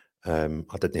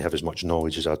I didn't have as much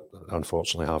knowledge as I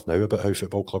unfortunately have now about how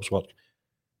football clubs work.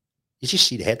 You just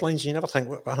see the headlines, and you never think,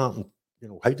 what happened?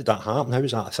 How did that happen? How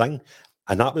is that a thing?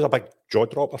 And that was a big jaw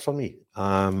dropper for me.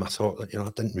 I thought that, I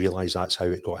didn't realise that's how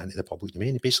it got into the public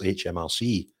domain. Basically,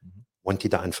 HMRC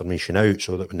wanted that information out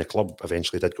so that when the club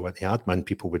eventually did go into admin,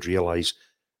 people would realise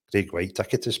Craig White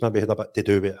Ticketus maybe had a bit to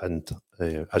do with it,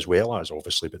 and as well as,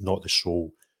 obviously, but not the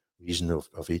sole reason of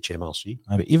HMRC.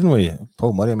 But even with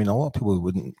Paul Murray, I mean, a lot of people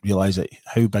wouldn't realise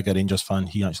how big a Rangers fan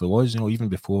he actually was. Even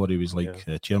before he was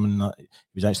chairman, he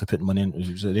was actually putting money in.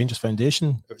 It was the Rangers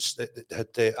Foundation. It was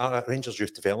the Rangers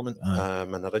Youth Development,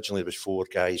 and originally there was 4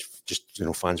 guys, just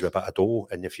fans with a bit of dough.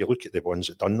 And if you look at the ones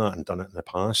that done that and done it in the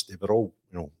past, they were all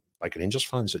big Rangers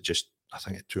fans that just, I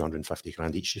think, at 250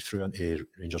 grand each, they threw into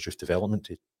Rangers Youth Development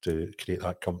to create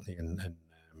that company and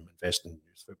invest in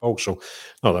youth football. So,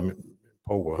 no, I mean,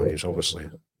 Paul is obviously,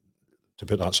 to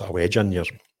put that sort of wedge in, you're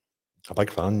a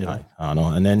big fan, I know.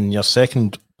 And then your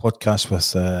second podcast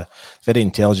with a very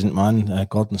intelligent man,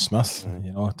 Gordon Smith,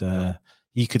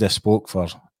 he could have spoke for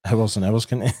hours and hours,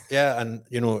 couldn't he? Yeah, and,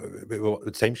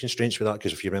 the time constraints with that,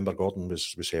 because if you remember, Gordon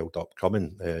was held up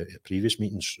coming at previous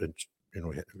meetings, and,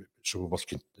 so we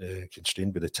were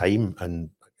constrained with the time, and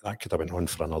that could have went on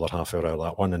for another half hour out of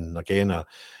that one. And again, I've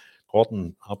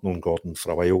known Gordon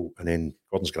for a while, and then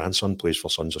Gordon's grandson plays for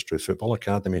Sons of Struth Football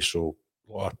Academy, so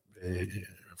a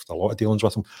lot of dealings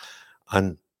with him.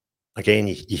 And again,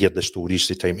 you hear the stories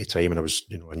from time to time, and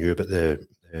I knew about the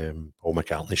Paul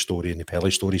McCartney story and the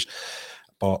Pelly stories,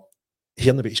 but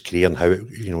hearing about his career and how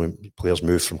when players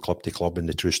move from club to club and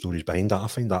the true stories behind that, I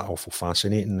find that awful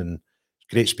fascinating. And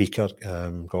great speaker,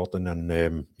 Gordon,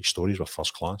 and his stories were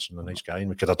first class and a nice guy. And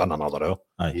we could have done another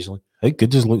hour easily. How good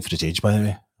does look for his age, by the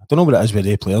way? I don't know what it is with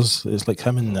the players. It's like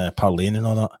him and Parlane and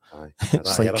all that. Aye,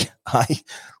 it's like,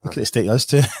 look at the state us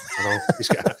too. I know. I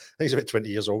think he's about 20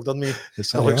 years older than me.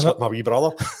 It looks like my wee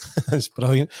brother. It's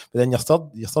brilliant. But then your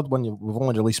third one, we've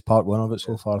only released part one of it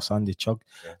so far, Sandy Chugg.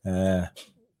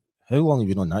 How long have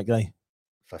you known that guy?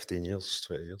 15 years,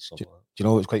 20 years, something like that. Do you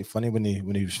know, it's quite funny when he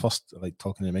was first like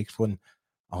talking to the microphone.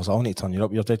 I was like, I need to turn you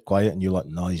up. You're dead quiet, and you're like,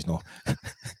 no, he's not.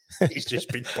 He's just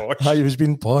been posh. He was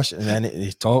being posh, and then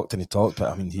he talked. But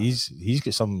I mean, he's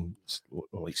got some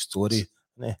like story.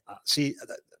 See,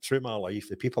 through my life,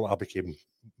 the people that I became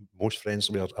most friends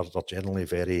with are generally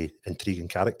very intriguing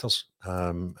characters.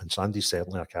 And Sandy's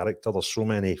certainly a character. There's so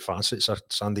many facets of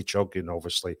Sandy Chugg, and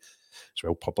obviously it's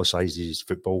well publicised his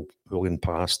football bullying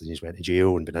past, and he's went to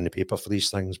jail and been in the paper for these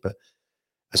things. But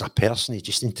as a person, he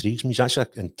just intrigues me. He's actually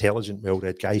an intelligent,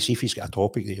 well-read guy. See if he's got a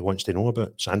topic that he wants to know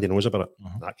about. Sandy knows about it.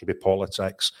 Mm-hmm. That could be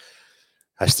politics,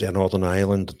 history of Northern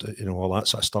Ireland, all that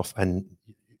sort of stuff. And,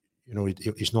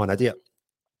 he's not an idiot.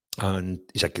 And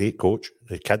he's a great coach.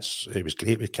 He was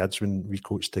great with kids when we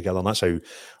coached together. And that's how,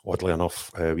 oddly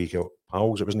enough, we got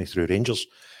pals. It wasn't through Rangers.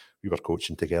 We were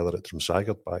coaching together at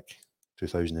Drumsagard back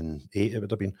 2008, it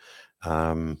would have been.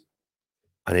 And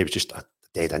he was just a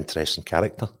dead interesting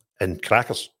character. And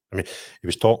crackers. I mean, he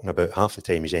was talking about half the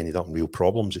time he's ended up in real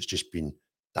problems. It's just been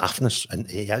daftness. And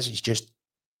he's just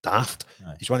daft.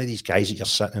 Right. He's one of these guys that you're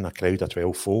sitting in a crowd of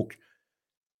 12 folk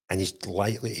and he's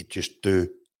likely to just do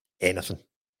anything.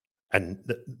 And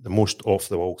the most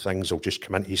off-the-wall things will just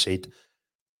come into his head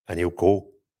and he'll go.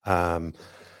 And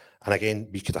again,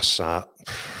 we could have sat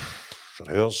for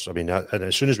hours. I mean, and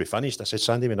as soon as we finished, I said,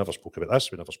 Sandy, we never spoke about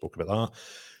this, we never spoke about that.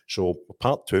 So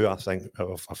part two, I think,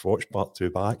 I've watched part two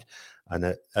back, and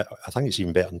I think it's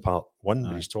even better than part one.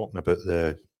 He's talking about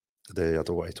the I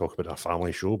don't want to talk about a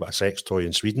family show, but a sex toy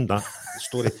in Sweden, that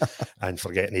story, and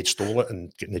forgetting he'd stole it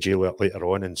and getting the jail out later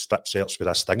on and strip search with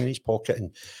this thing in his pocket.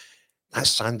 And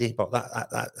that's Sandy, but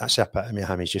that's the epitome of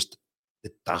him. He's just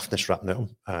the daftness written out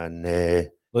him. And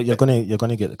look, you're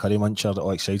gonna get the Curry Muncher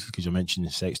all excited because you mentioned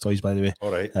the sex toys, by the way.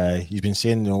 All right. He's been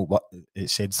saying, what it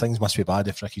said, things must be bad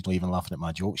if Ricky's not even laughing at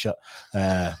my jokes yet.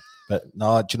 But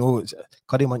no, do you know,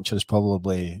 Curry Muncher has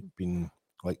probably been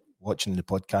like watching the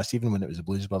podcast, even when it was the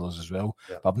Blues Brothers as well.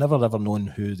 Yeah. But I've never ever known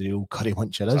who the real Curry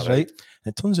Muncher is, right?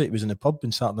 And it turns out he was in the pub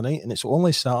on Saturday night, and it's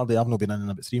only Saturday. I've not been in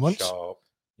about 3 months. Shut up.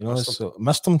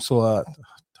 Missed him. So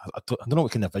I don't know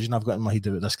what kind of vision I've got in my head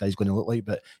of what this guy's going to look like,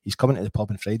 but he's coming to the pub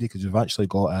on Friday because we've actually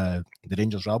got the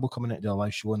Rangers Rabble coming out to do a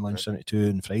live show on Lounge 72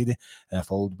 on Friday,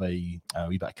 followed by a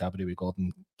wee bit of cabaret with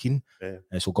Gordon Keane. Yeah.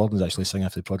 So Gordon's actually singing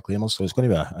for the Proclaimers, so it's going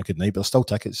to be a good night. But there's still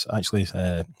tickets, actually, if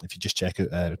you just check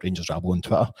out Rangers Rabble on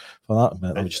Twitter for that.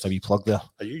 But that was just a wee plug there.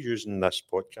 Are you using this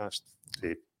podcast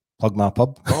to plug my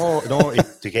pub? No,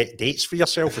 to get dates for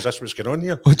yourself. Is this what's going on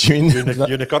here? What do you mean? You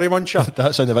and the Curry Muncher?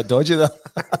 That sounded a bit dodgy there.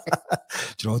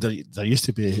 Do you know, there used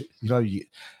to be,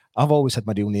 I've always had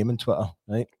my real name on Twitter,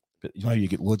 right? But you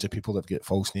get loads of people that get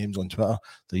false names on Twitter.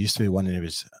 There used to be one and it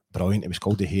was brilliant. It was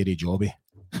called the Hairy Jobby.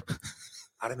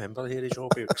 I remember the Hairy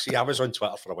Jobby. See, I was on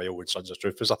Twitter for a while when Sons of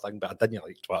Truth was a thing, but I didn't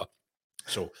like Twitter.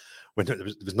 So when there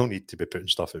was no need to be putting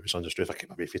stuff out with Sons of Truth, I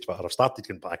came away from Twitter. I've started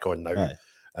getting back on now.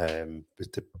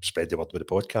 To spread the word with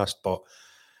the podcast, but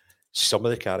some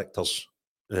of the characters,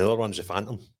 the other one's the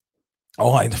Phantom.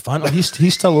 Oh, the Phantom,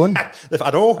 he's still on. I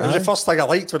know, it was the first thing I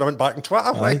liked when I went back on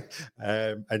Twitter. Right?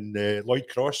 And Lloyd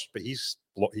Cross, but he's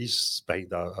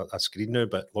behind a screen now.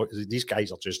 But these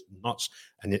guys are just nuts,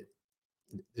 and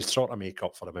they sort of make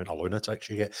up for the amount of lunatics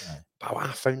you get. But what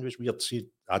I found was weird. See,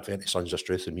 advent of Sons of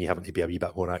Truth and me having to be a wee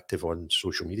bit more active on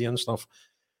social media and stuff.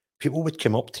 People would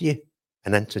come up to you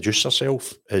and introduce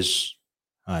herself as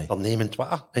their name on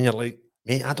Twitter, and you're like,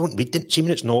 mate, we didn't see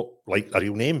when it's not like a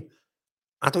real name.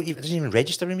 It doesn't even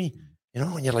register with me,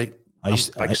 and you're like,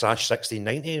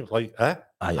 /1690, like,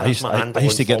 I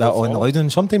used to get that on the loud,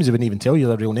 and sometimes they wouldn't even tell you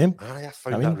their real name. I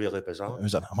found that really bizarre.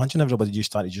 Imagine everybody just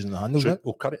started using the handles. So,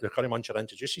 will the Curry Muncher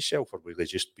introduce himself, or will they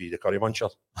just be the Curry Muncher?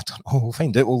 I don't know. We'll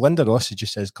find out. Well, Linda Ross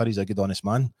just says Curry's a good, honest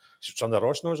man. Linda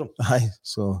Ross knows him.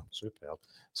 So superb.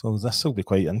 So this will be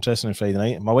quite interesting on Friday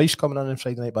night. My wife's coming on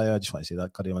Friday night, I just want to say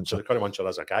that, Curry Muncher. So the Curry Muncher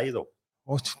is a guy, though?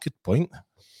 Oh, it's a good point.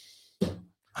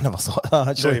 I never thought of that,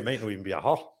 actually. So he might not even be a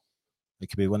her. It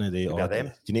could be one of the...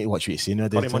 them. You need to watch what you see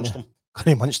nowadays. Curry Munched him.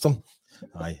 Curry Munched him.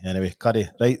 Aye, anyway, Curry,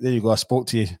 right, there you go. I spoke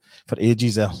to you for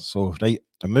ages there. So, right,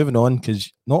 I'm moving on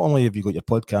because not only have you got your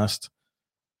podcast,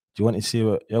 do you want to say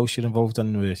what else you're involved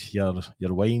in with your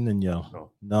wine and your...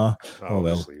 No? Oh,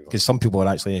 well, because some people are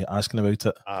actually asking about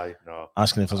it. Aye, no.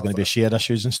 Asking if there's going to be share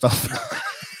issues and stuff.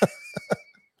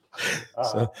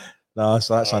 So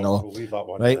that's a no. We'll leave that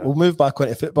one. Right, we'll move back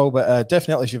onto football, but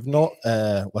definitely if you've not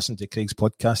listened to Craig's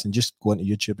podcast, and just go onto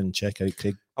YouTube and check out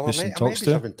Craig.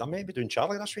 I might be doing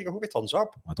Charlie this week. I hope he turns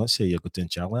up. I don't say you're doing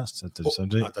Charlie. That doesn't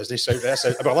sound right. That doesn't sound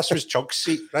right. Well, this was Chug's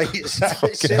seat, right?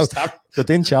 They're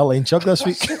doing Charlie and Chug this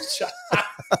week.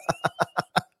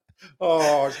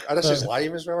 Oh, and this is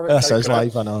live as well. This is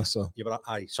live, I know. So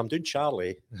I'm doing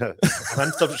Charlie.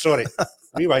 Sorry,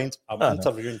 rewind. I'm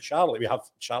interviewing Charlie. We have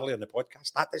Charlie on the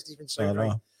podcast. That doesn't even sound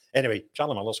right. Anyway,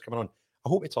 Charlie Miller's coming on. I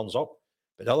hope he turns up.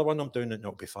 But the other one I'm doing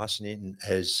that'll be fascinating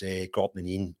is Gordon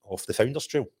Ian off the Founders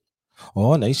Trail.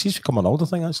 Oh, nice. He's become an older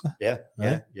thing, actually. Yeah,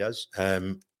 he is.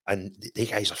 And the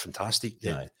guys are fantastic.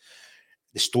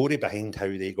 The story behind how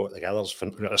they got together is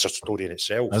a story in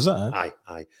itself. Is it?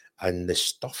 Aye. And the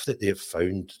stuff that they've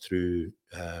found through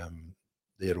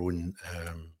their own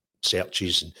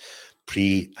searches and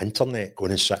pre-internet,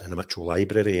 going and sitting in the Mitchell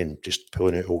Library and just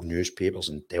pulling out old newspapers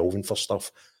and delving for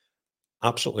stuff,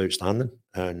 absolutely outstanding.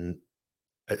 And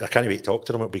I can't wait to talk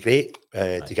to them. It'll be great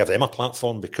to give them a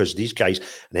platform, because these guys, and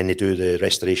then they do the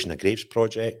Restoration of Graves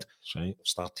project. That's right.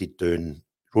 Started doing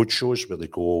road shows where they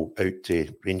go out to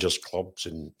Rangers clubs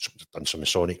and done some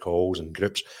Masonic halls and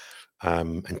groups,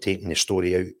 and taking the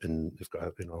story out, and they've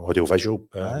got an audio-visual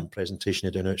presentation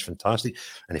they do now. It's fantastic.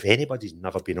 And if anybody's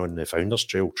never been on the Founders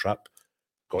Trail trip,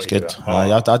 it's good.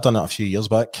 I've done it a few years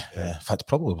back. In fact,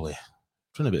 probably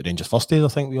about Rangers first day, I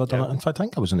think we all done it. In fact, I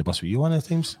think I was on the bus with you one of the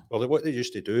times. Well, what they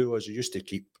used to do was they used to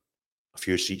keep a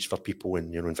few seats for people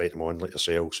and invite them on, like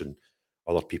yourselves and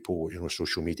other people,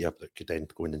 social media that could then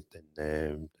go in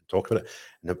and talk about it.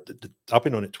 And I've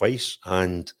been on it twice,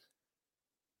 and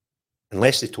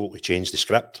unless they totally changed the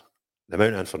script, the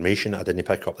amount of information I didn't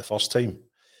pick up the first time,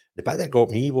 the bit that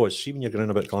got me was, see when you're going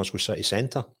about Glasgow City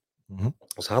Centre,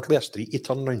 there's hardly a street you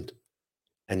turn round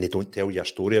and they don't tell you a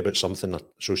story about something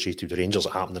associated with the Rangers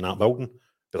that happened in that building.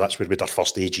 But that's where we did our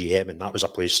first AGM, and that was a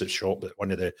place that shop that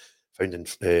one of the founding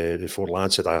the four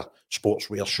lads had a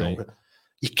sportswear shop. Right.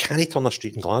 You can't turn a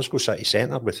street in Glasgow City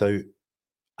Centre without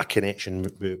a connection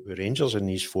with Rangers and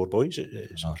these four boys.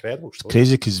 It's incredible. It's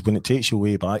crazy, because when it takes you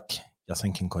way back, you're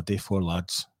thinking, God, they four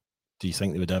lads, do you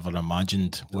think they would ever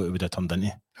imagined what it would have turned into?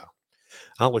 Yeah.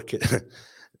 I look at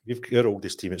your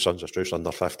oldest team at Sons of Strauss under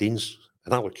 15s,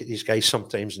 and I look at these guys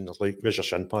sometimes and they're like, where's your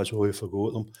shin pads? Oh, I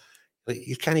forgot them. Like,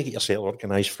 you can't get yourself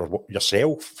organised for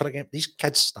yourself for a game. These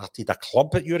kids started a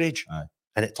club at your age. Aye.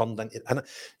 And it turned into, and do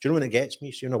you know when it gets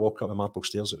me? So when I walk up the marble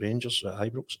stairs at Rangers at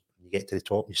Ibrox, and you get to the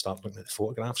top and you start looking at the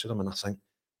photographs of them, and I think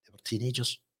they were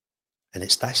teenagers, and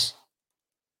it's this.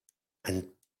 And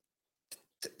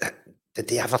did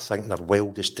they ever think their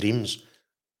wildest dreams,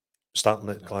 starting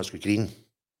at Glasgow Green,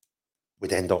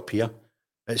 would end up here?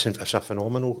 It's a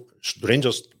phenomenal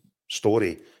Rangers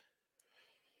story.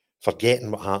 Forgetting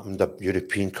what happened, the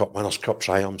European Cup, Winners' Cup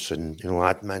triumphs and,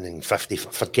 admin and 50,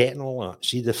 forgetting all that.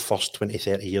 See the first 20,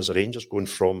 30 years of Rangers going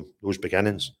from those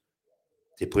beginnings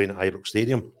to playing at Ibrox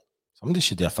Stadium. Somebody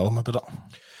should do a film about it.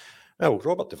 Well,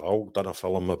 Robert Duvall done a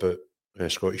film about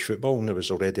Scottish football, and there was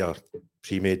already a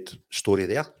pre-made story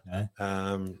there.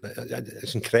 Yeah.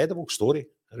 It's an incredible story.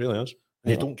 It really is.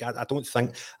 Yeah. I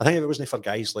think if it wasn't for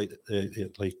guys like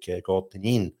Gordon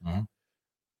Ian,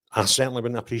 I certainly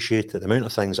wouldn't appreciate it. The amount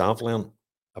of things I've learned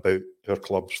about our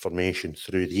club's formation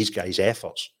through these guys'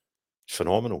 efforts is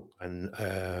phenomenal, and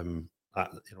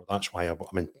that's why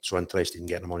I'm so interested in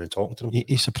getting them on and talking to them.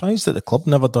 You're surprised that the club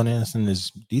never done anything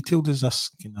as detailed as this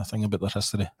kind of thing about their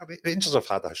history? Rangers have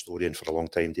had a historian for a long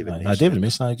time, David Mason. David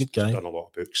Mason, a good guy. Done a lot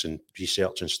of books and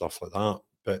research and stuff like that.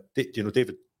 But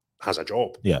David has a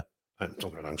job. Yeah, and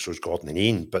don't get me wrong, so is Gordon and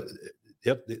Ian. But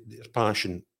their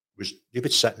passion was they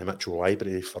would sit in the Mitchell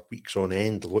Library for weeks on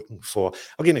end looking for.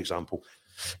 I'll give you an example.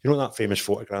 You know that famous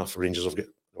photograph of Rangers have got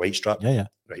the white strap? Yeah.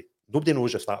 Right. Nobody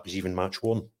knows if that was even match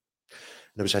worn.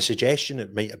 There was a suggestion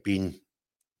it might have been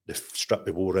the strip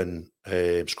they wore in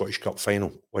Scottish Cup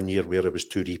final one year where it was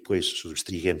 2 replays, so there was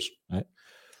 3 games. Right.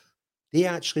 They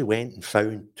actually went and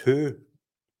found 2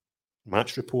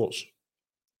 match reports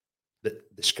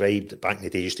that described that back in the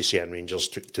day used to send Rangers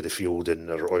to the field in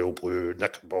their royal blue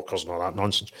knickerbockers and all that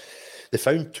nonsense. They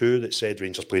found 2 that said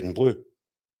Rangers played in blue.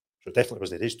 So it definitely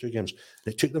wasn't these 2 games.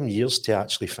 And it took them years to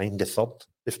actually find the third.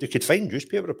 If they could find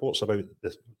newspaper reports about the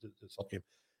third game,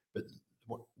 but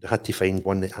they had to find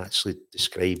one that actually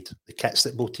described the kits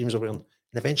that both teams are wearing, and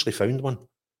eventually found one.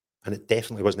 and it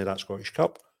definitely wasn't that Scottish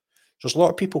Cup. So there's a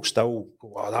lot of people still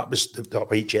go, oh, that was the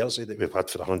white jersey that we've had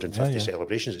for the 150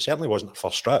 celebrations. It certainly wasn't a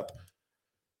first strip.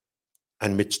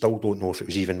 And we still don't know if it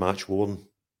was even match worn.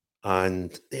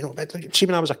 And, you know, see,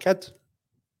 when I was a kid,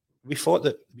 we thought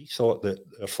that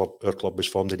our club was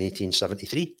formed in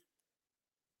 1873.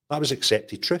 That was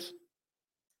accepted truth.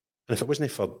 And if it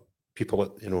wasn't for people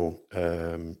like, you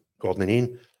know, Gordon and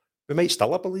Ian, we might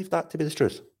still have believed that to be the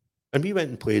truth. And we went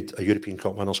and played a European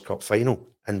Cup Winners' Cup final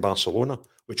in Barcelona,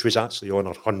 which was actually on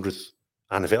our 100th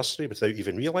anniversary, without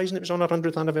even realising it was on our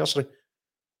 100th anniversary.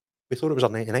 We thought it was our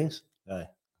 99th. Aye.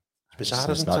 It's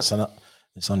bizarre, isn't it? In it.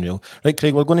 It's unreal. Right,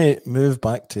 Craig, we're going to move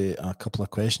back to a couple of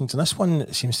questions. And this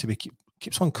one seems to be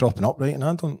keeps on cropping up, right? And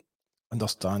I don't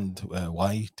understand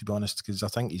why, to be honest, because I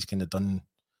think he's kind of done,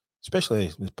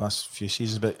 especially the past few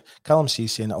seasons. But Callum C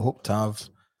saying, I hope Tav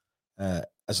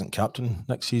isn't captain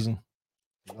next season.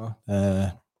 You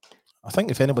know? I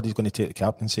think if anybody's going to take the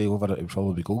captaincy over it, it would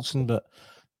probably be Goldson. But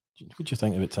what do you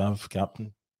think about Tav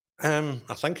captain?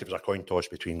 I think if it was a coin toss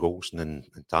between Goldson and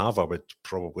Tav, I would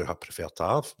probably have preferred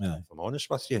Tav, if I'm honest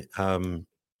with you. And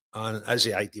as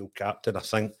the ideal captain, I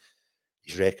think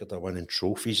his record of winning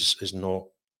trophies is not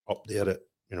up there at,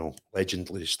 you know,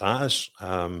 legendary status.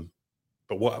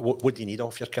 But what do you need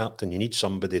off your captain? You need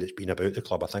somebody that's been about the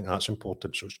club. I think that's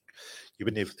important. So you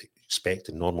wouldn't expect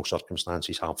in normal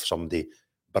circumstances have somebody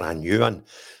brand new in.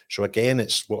 So again,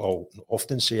 it's what I'll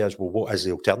often say is, well, what is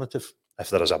the alternative? If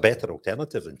there is a better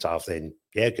alternative than Tav, then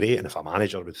yeah, great. And if a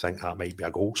manager would think that might be a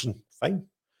Goldson, fine.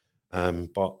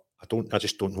 But I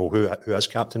just don't know who is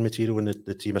captain material in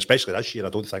the team, especially this year. I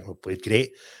don't think we've played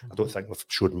great. I don't think we've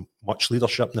showed much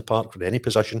leadership in the park for any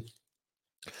position.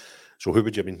 So who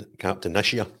would you have been captain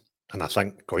this year? And I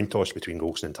think coin toss between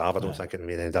Goldson and Tav, I don't think it would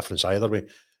make any difference either way.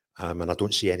 And I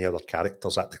don't see any other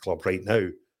characters at the club right now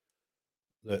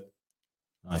that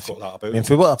I've got that about. I mean,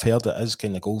 for what I've heard, it is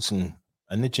kind of Goldson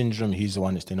in the change room. He's the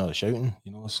one that's doing all the shouting,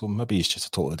 you know, so maybe he's just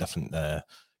a totally different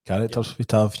characters we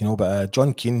have, you know. But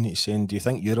John Keane, he's saying, do you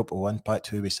think Europe will impact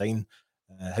who we sign?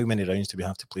 How many rounds do we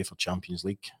have to play for Champions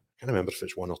League? I can't remember if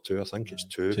it's 1 or 2. I think it's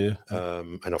 2.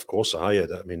 And of course, I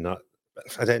mean, that.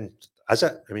 But then, is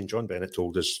it? I mean, John Bennett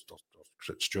told us,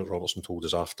 or Stuart Robertson told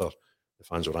us after the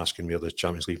fans were asking where the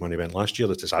Champions League money went last year,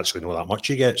 that it's actually not that much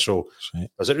you get. So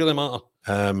does it really matter?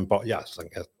 But yeah, I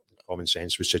think common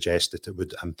sense would suggest that it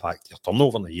would impact your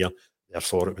turnover in the year.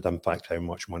 Therefore, it would impact how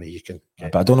much money you can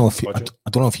get. But I don't know if I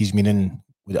don't know if he's meaning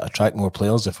would it attract more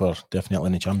players if we're definitely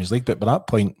in the Champions League. But by that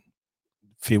point,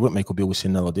 for what Michael Beale was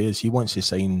saying the other day is he wants to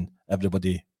sign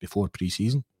everybody before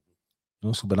pre-season. You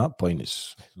know, so by that point,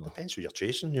 it's depends who you're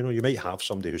chasing. You know, you might have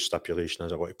somebody whose stipulation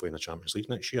is I want to play in the Champions League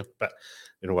next year. But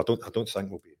you know, I don't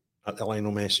think we'll be at the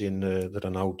Lionel Messi and the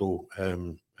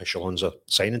Ronaldo echelons of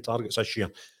signing targets this year.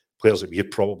 Players that we're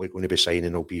probably going to be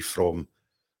signing will be from,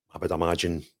 I would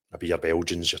imagine, maybe your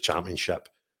Belgians, your Championship,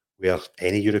 where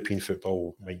any European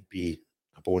football might be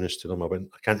a bonus to them. I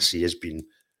can't see us being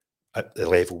at the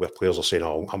level where players are saying,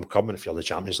 "Oh, I'm coming if you're in the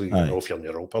Champions League, or if you're in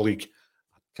the Europa League."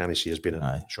 I can't see us being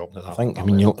shopping at that. I think, I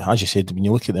mean, as you said, when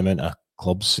you look at the amount of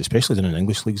clubs, especially in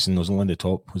English leagues, and there's only the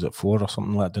top, was it 4 or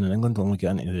something like that down in England, only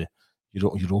get into the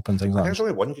Europa and things like that. There's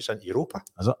only one gets into Europa.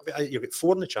 Is it? You get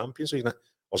 4 in the Champions League, or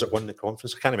was it 1 in the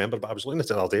conference? I can't remember, but I was looking at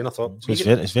it the other day and I thought... So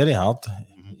it's very hard.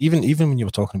 Even when you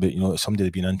were talking about, you know, somebody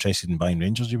had been interested in buying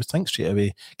Rangers, you would think straight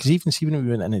away, because even when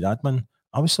we went into the admin,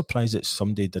 I was surprised that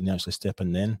somebody didn't actually step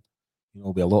in then. You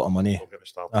know, with a lot of money.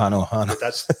 I know.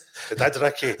 They did,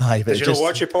 Ricky. Aye, did you not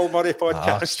watch your Paul Murray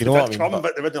podcast? You know what I mean?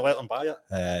 But they wouldn't let them buy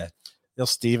it.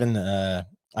 There's Stephen. I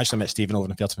actually met Stephen over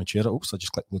in Fuerteventura. Oops, I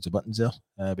just clicked loads of buttons there.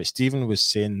 But Stephen was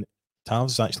saying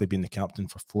Tav's actually been the captain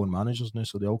for 4 managers now,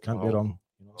 so they all can't be wrong.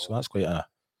 You know, so that's quite a...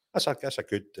 That's a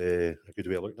good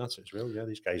way of looking at it as well. Yeah,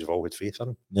 these guys have all had faith in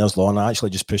him. There's Lauren. I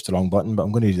actually just pushed the wrong button, but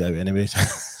I'm going to do that anyway.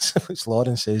 So it's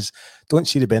Lauren says, don't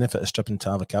see the benefit of stripping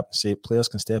Tav a captaincy. Players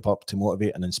can step up to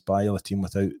motivate and inspire the team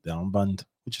without the armband,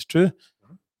 which is true.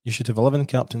 You should have 11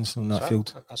 captains on that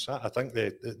field. That's that. I think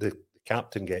the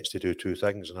captain gets to do 2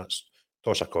 things, and that's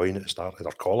toss a coin at the start,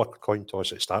 or call a coin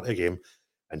toss at the start of the game,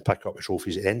 and pick up the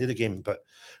trophies at the end of the game. But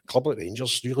a club like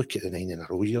Rangers, you look at the 9 in a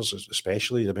row years,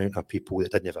 especially the amount of people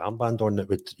that didn't have armband on,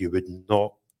 that you would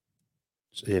not,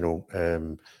 you know,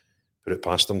 put it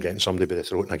past them getting somebody by the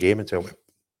throat in a game and tell me,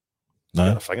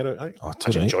 get a finger out.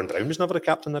 Imagine John Brown was never a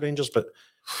captain of Rangers, but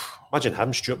imagine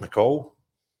him, Stuart McCall,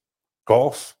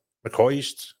 Gough,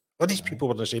 McCoist, all these people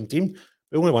were in the same team.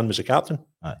 The only one was the captain.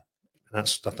 I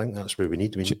think that's where we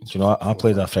need. Do you know, I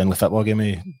played a friendly football game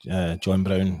with John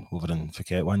Brown over in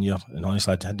Phuket one year, and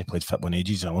honestly, I hadn't played football in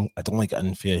ages. I'd only get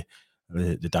in for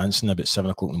the dancing about 7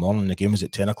 o'clock in the morning. The game was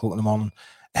at 10 o'clock in the morning,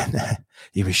 And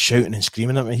he was shouting and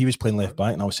screaming at me. He was playing left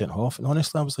back and I was sent off. And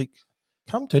honestly, I was like,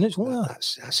 calm down, it's only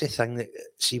that. That's the thing that,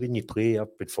 see, when you play,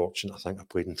 I've been fortunate, I think I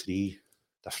played in 3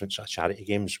 different sort of charity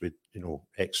games with,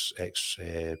 ex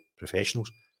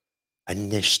professionals,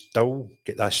 and they still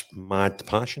get this mad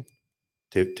passion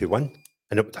to win.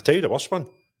 And I tell you the worst one,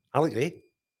 Alec Ray.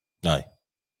 Aye.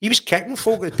 He was kicking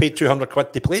folk that paid 200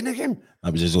 quid to play in the game.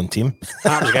 That was his own team.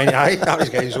 That was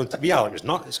getting his own team. Yeah, it was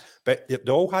nuts. But they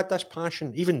all had this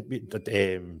passion. Even like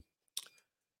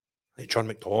John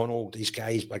McDonald, these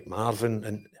guys like Marvin,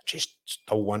 and just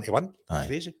still want to win. Aye.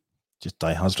 Crazy. Just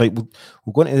die hard. Right, we'll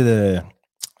go into the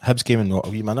Hibs game in a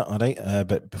wee minute, all right?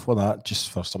 But before that,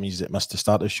 just for some of you that missed the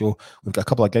start of the show, we've got a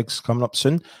couple of gigs coming up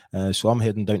soon. So I'm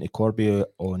heading down to Corby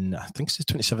on, I think it's the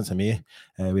 27th of May,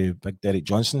 with Big Derek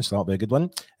Johnson, so that'll be a good one.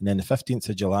 And then the 15th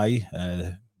of July,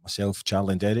 myself,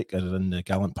 Charlie and Derek are in the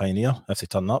Gallant Pioneer, if they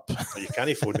turn up. You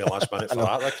can't phone me last minute for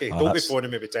that, Ricky. Don't be phoning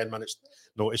me with 10 minutes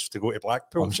notice to go to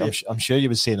Blackpool. I'm sure you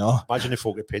would say no. Imagine if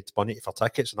folk get paid money for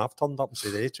tickets and I've turned up and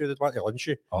said they they'd want to lunch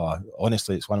you. Oh,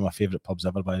 honestly, it's one of my favourite pubs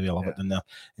ever, by the way. I love it down there.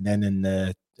 And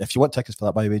then if you want tickets for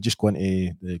that, by the way, just go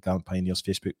into the Gallant Pioneers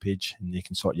Facebook page and they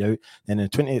can sort you out. Then on the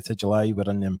 28th of July, we're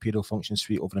in the Imperial Function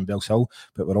Suite over in Bells Hill,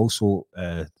 but we're also,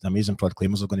 the amazing Prod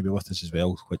Claimers are going to be with us as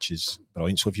well, which is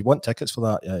brilliant. So if you want tickets for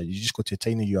that, you just go to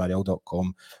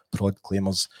tinyurl.com, Prod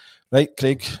Claimers. Right,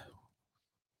 Craig,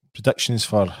 predictions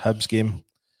for Hibs game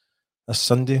this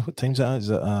Sunday. What time's it at? Is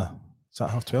that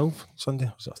 12:30 Sunday?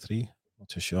 Or is it 3? Not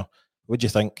too sure. What do you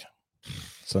think?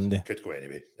 Sunday could go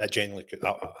anyway. I genuinely could.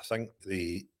 I think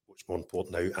what's more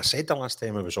important now. I said the last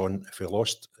time I was on, if we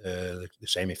lost the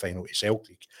semi-final to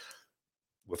Celtic,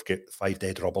 we've got 5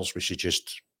 dead rubbers. We should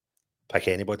just pick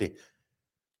anybody.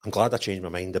 I'm glad I changed my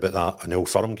mind about that in the Old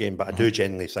Firm game, but I do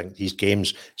genuinely think these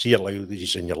games, see your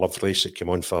Lowleys and your Lovelace that come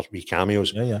on for wee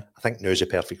cameos. Yeah. I think now's a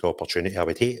perfect opportunity. I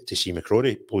would hate to see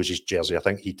McCrory lose his jersey. I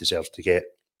think he deserves to get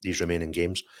these remaining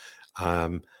games.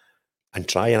 And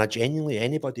try, and I genuinely,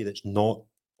 anybody that's not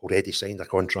already signed a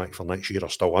contract for next year or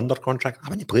still under contract, I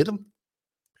wouldn't play them.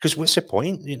 Because what's the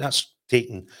point? That's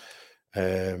taking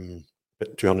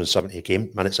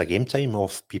 270 minutes of game time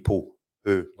off people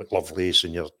who, like Lovelace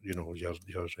and your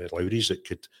Lowrys, that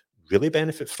could really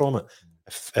benefit from it.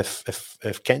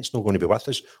 If Kent's not going to be with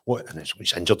us, and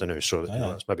he's injured now, so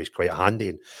that's maybe quite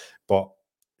handy. But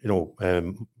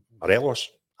Morelos,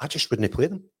 I just wouldn't play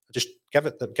them. I just give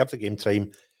the game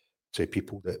time to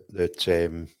people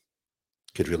that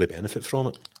could really benefit from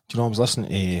it. Do you know, I was listening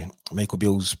to Michael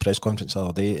Beale's press conference the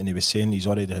other day, and he was saying he's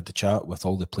already had the chat with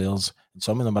all the players, and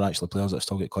some of them are actually players that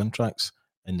still get contracts,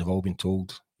 and they've all been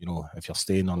told, if you're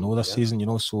staying or no this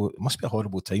season, so it must be a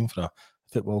horrible time for a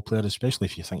football player, especially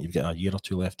if you think you've got a year or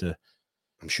two left to.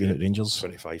 I'm sure at Rangers,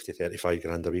 25 to 35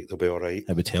 grand a week, they'll be all right.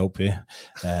 It would help, but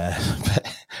right,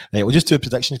 we'll just do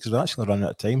predictions because we're actually running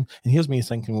out of time. And here's me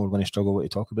thinking we're going to struggle what to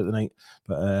talk about tonight.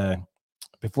 But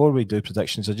before we do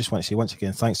predictions, I just want to say once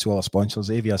again, thanks to all our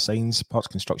sponsors: Avia Signs, Parts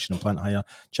Construction and Plant Hire,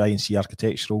 Giant C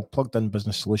Architectural, Plugged In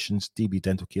Business Solutions, DB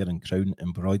Dental Care and Crown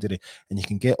Embroidery. And you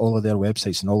can get all of their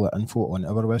websites and all the info on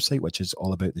our website, which is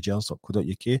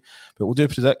allaboutthegers.co.uk. But we'll do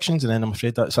predictions, and then I'm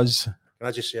afraid that's us. Can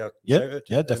I just say yeah,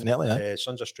 definitely.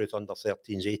 Sons of Struth under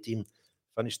 13s A team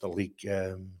finished the league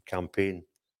campaign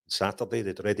Saturday.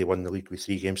 They'd already won the league with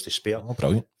 3 games to spare. Oh,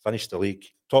 brilliant. Finished the league,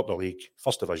 top of the league,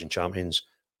 first division champions,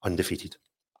 undefeated.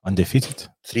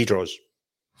 3 draws.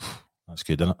 That's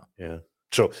good, isn't it? Yeah.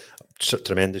 So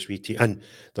tremendous wee team. And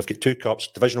they've got 2 cups.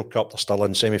 Divisional Cup, they're still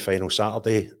in semi-final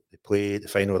Saturday. They play the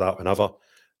final of that whenever.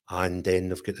 And then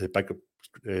they've got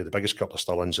the biggest cup they're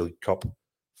still in, the League Cup,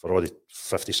 for all the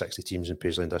 50, 60 teams in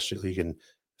Paisley District League, and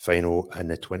final in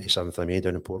the 27th of May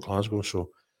down in Port Glasgow.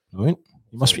 So, right.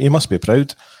 You must be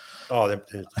proud. Oh, I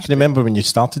can remember when you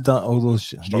started that all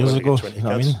those years ago. You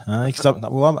know what I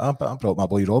mean? I brought my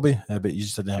boy Robbie, but you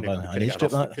just didn't have an age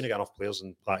group. Couldn't get enough players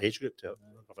in that age group to have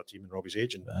a team in Robbie's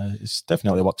age. And it's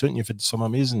definitely worked out. And you've had some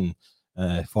amazing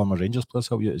former Rangers players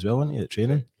help you as well, haven't you, at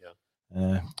training?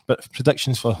 Yeah. But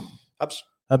predictions for Hibs.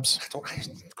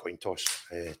 Coin toss,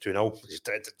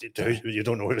 2-0. You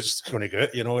don't know who it's going to go.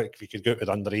 If you could go with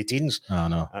under 18s. I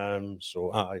know.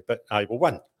 So I will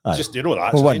win. Aye. Just that.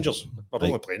 It's we'll Rangers. We're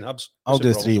only playing Hibs. I'll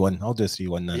do 3-1. I'll do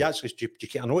 3-1 then. Yeah, actually, do you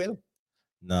get a note of them?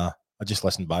 Nah, I just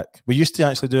listened back. We used to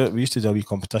actually do it. We used to do a wee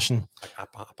competition. I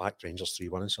backed Rangers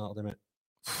 3-1 on Saturday, mate.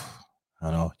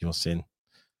 I know, you were saying.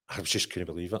 I just couldn't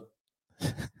believe it.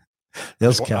 I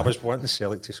was wanting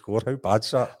Celtic to score. How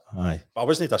bad's that? Aye. But I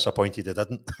wasn't disappointed they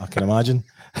didn't. I can imagine.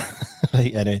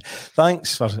 Right, anyway,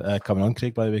 thanks for coming on,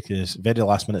 Craig, by the way, because very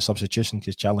last minute substitution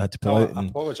because Charlie had to pull out. I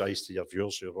apologise to your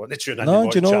viewers who want to tune in. No,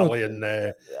 do you know, Charlie and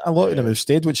a lot of them have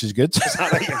stayed, which is good. Is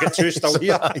that right? You've got two still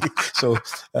here. So,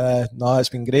 no, it's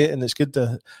been great, and it's good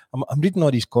to. I'm reading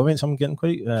all these comments. I'm getting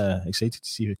quite excited to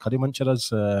see who Curry Muncher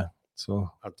is.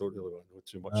 So I don't really want to know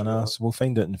too much. I know, so we'll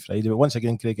find out on Friday. But once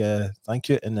again, Craig, thank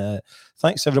you, and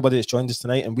thanks to everybody that's joined us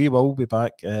tonight. And we will be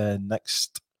back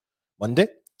next Monday.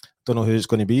 Don't know who it's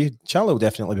going to be. Charlie will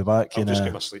definitely be back. I'll just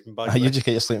get my sleeping bag. You just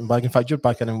get your sleeping bag. In fact, you're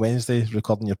back in on Wednesday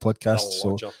recording your podcast.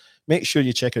 So make sure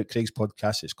you check out Craig's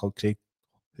podcast. It's called Craig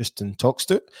Houston Talks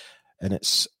To, and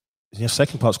it's your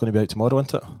second part's going to be out tomorrow,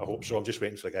 isn't it? I hope so. I'm just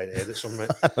waiting for the guy to edit something.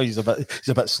 He's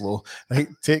a bit slow. Right,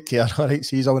 take care. All right,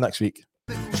 see you all next week.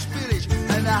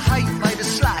 And the hate made a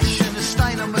slash and a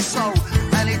stain on my soul,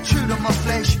 and it chewed on my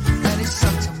flesh and it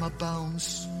sucked on my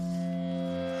bones.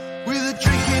 With a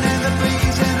drink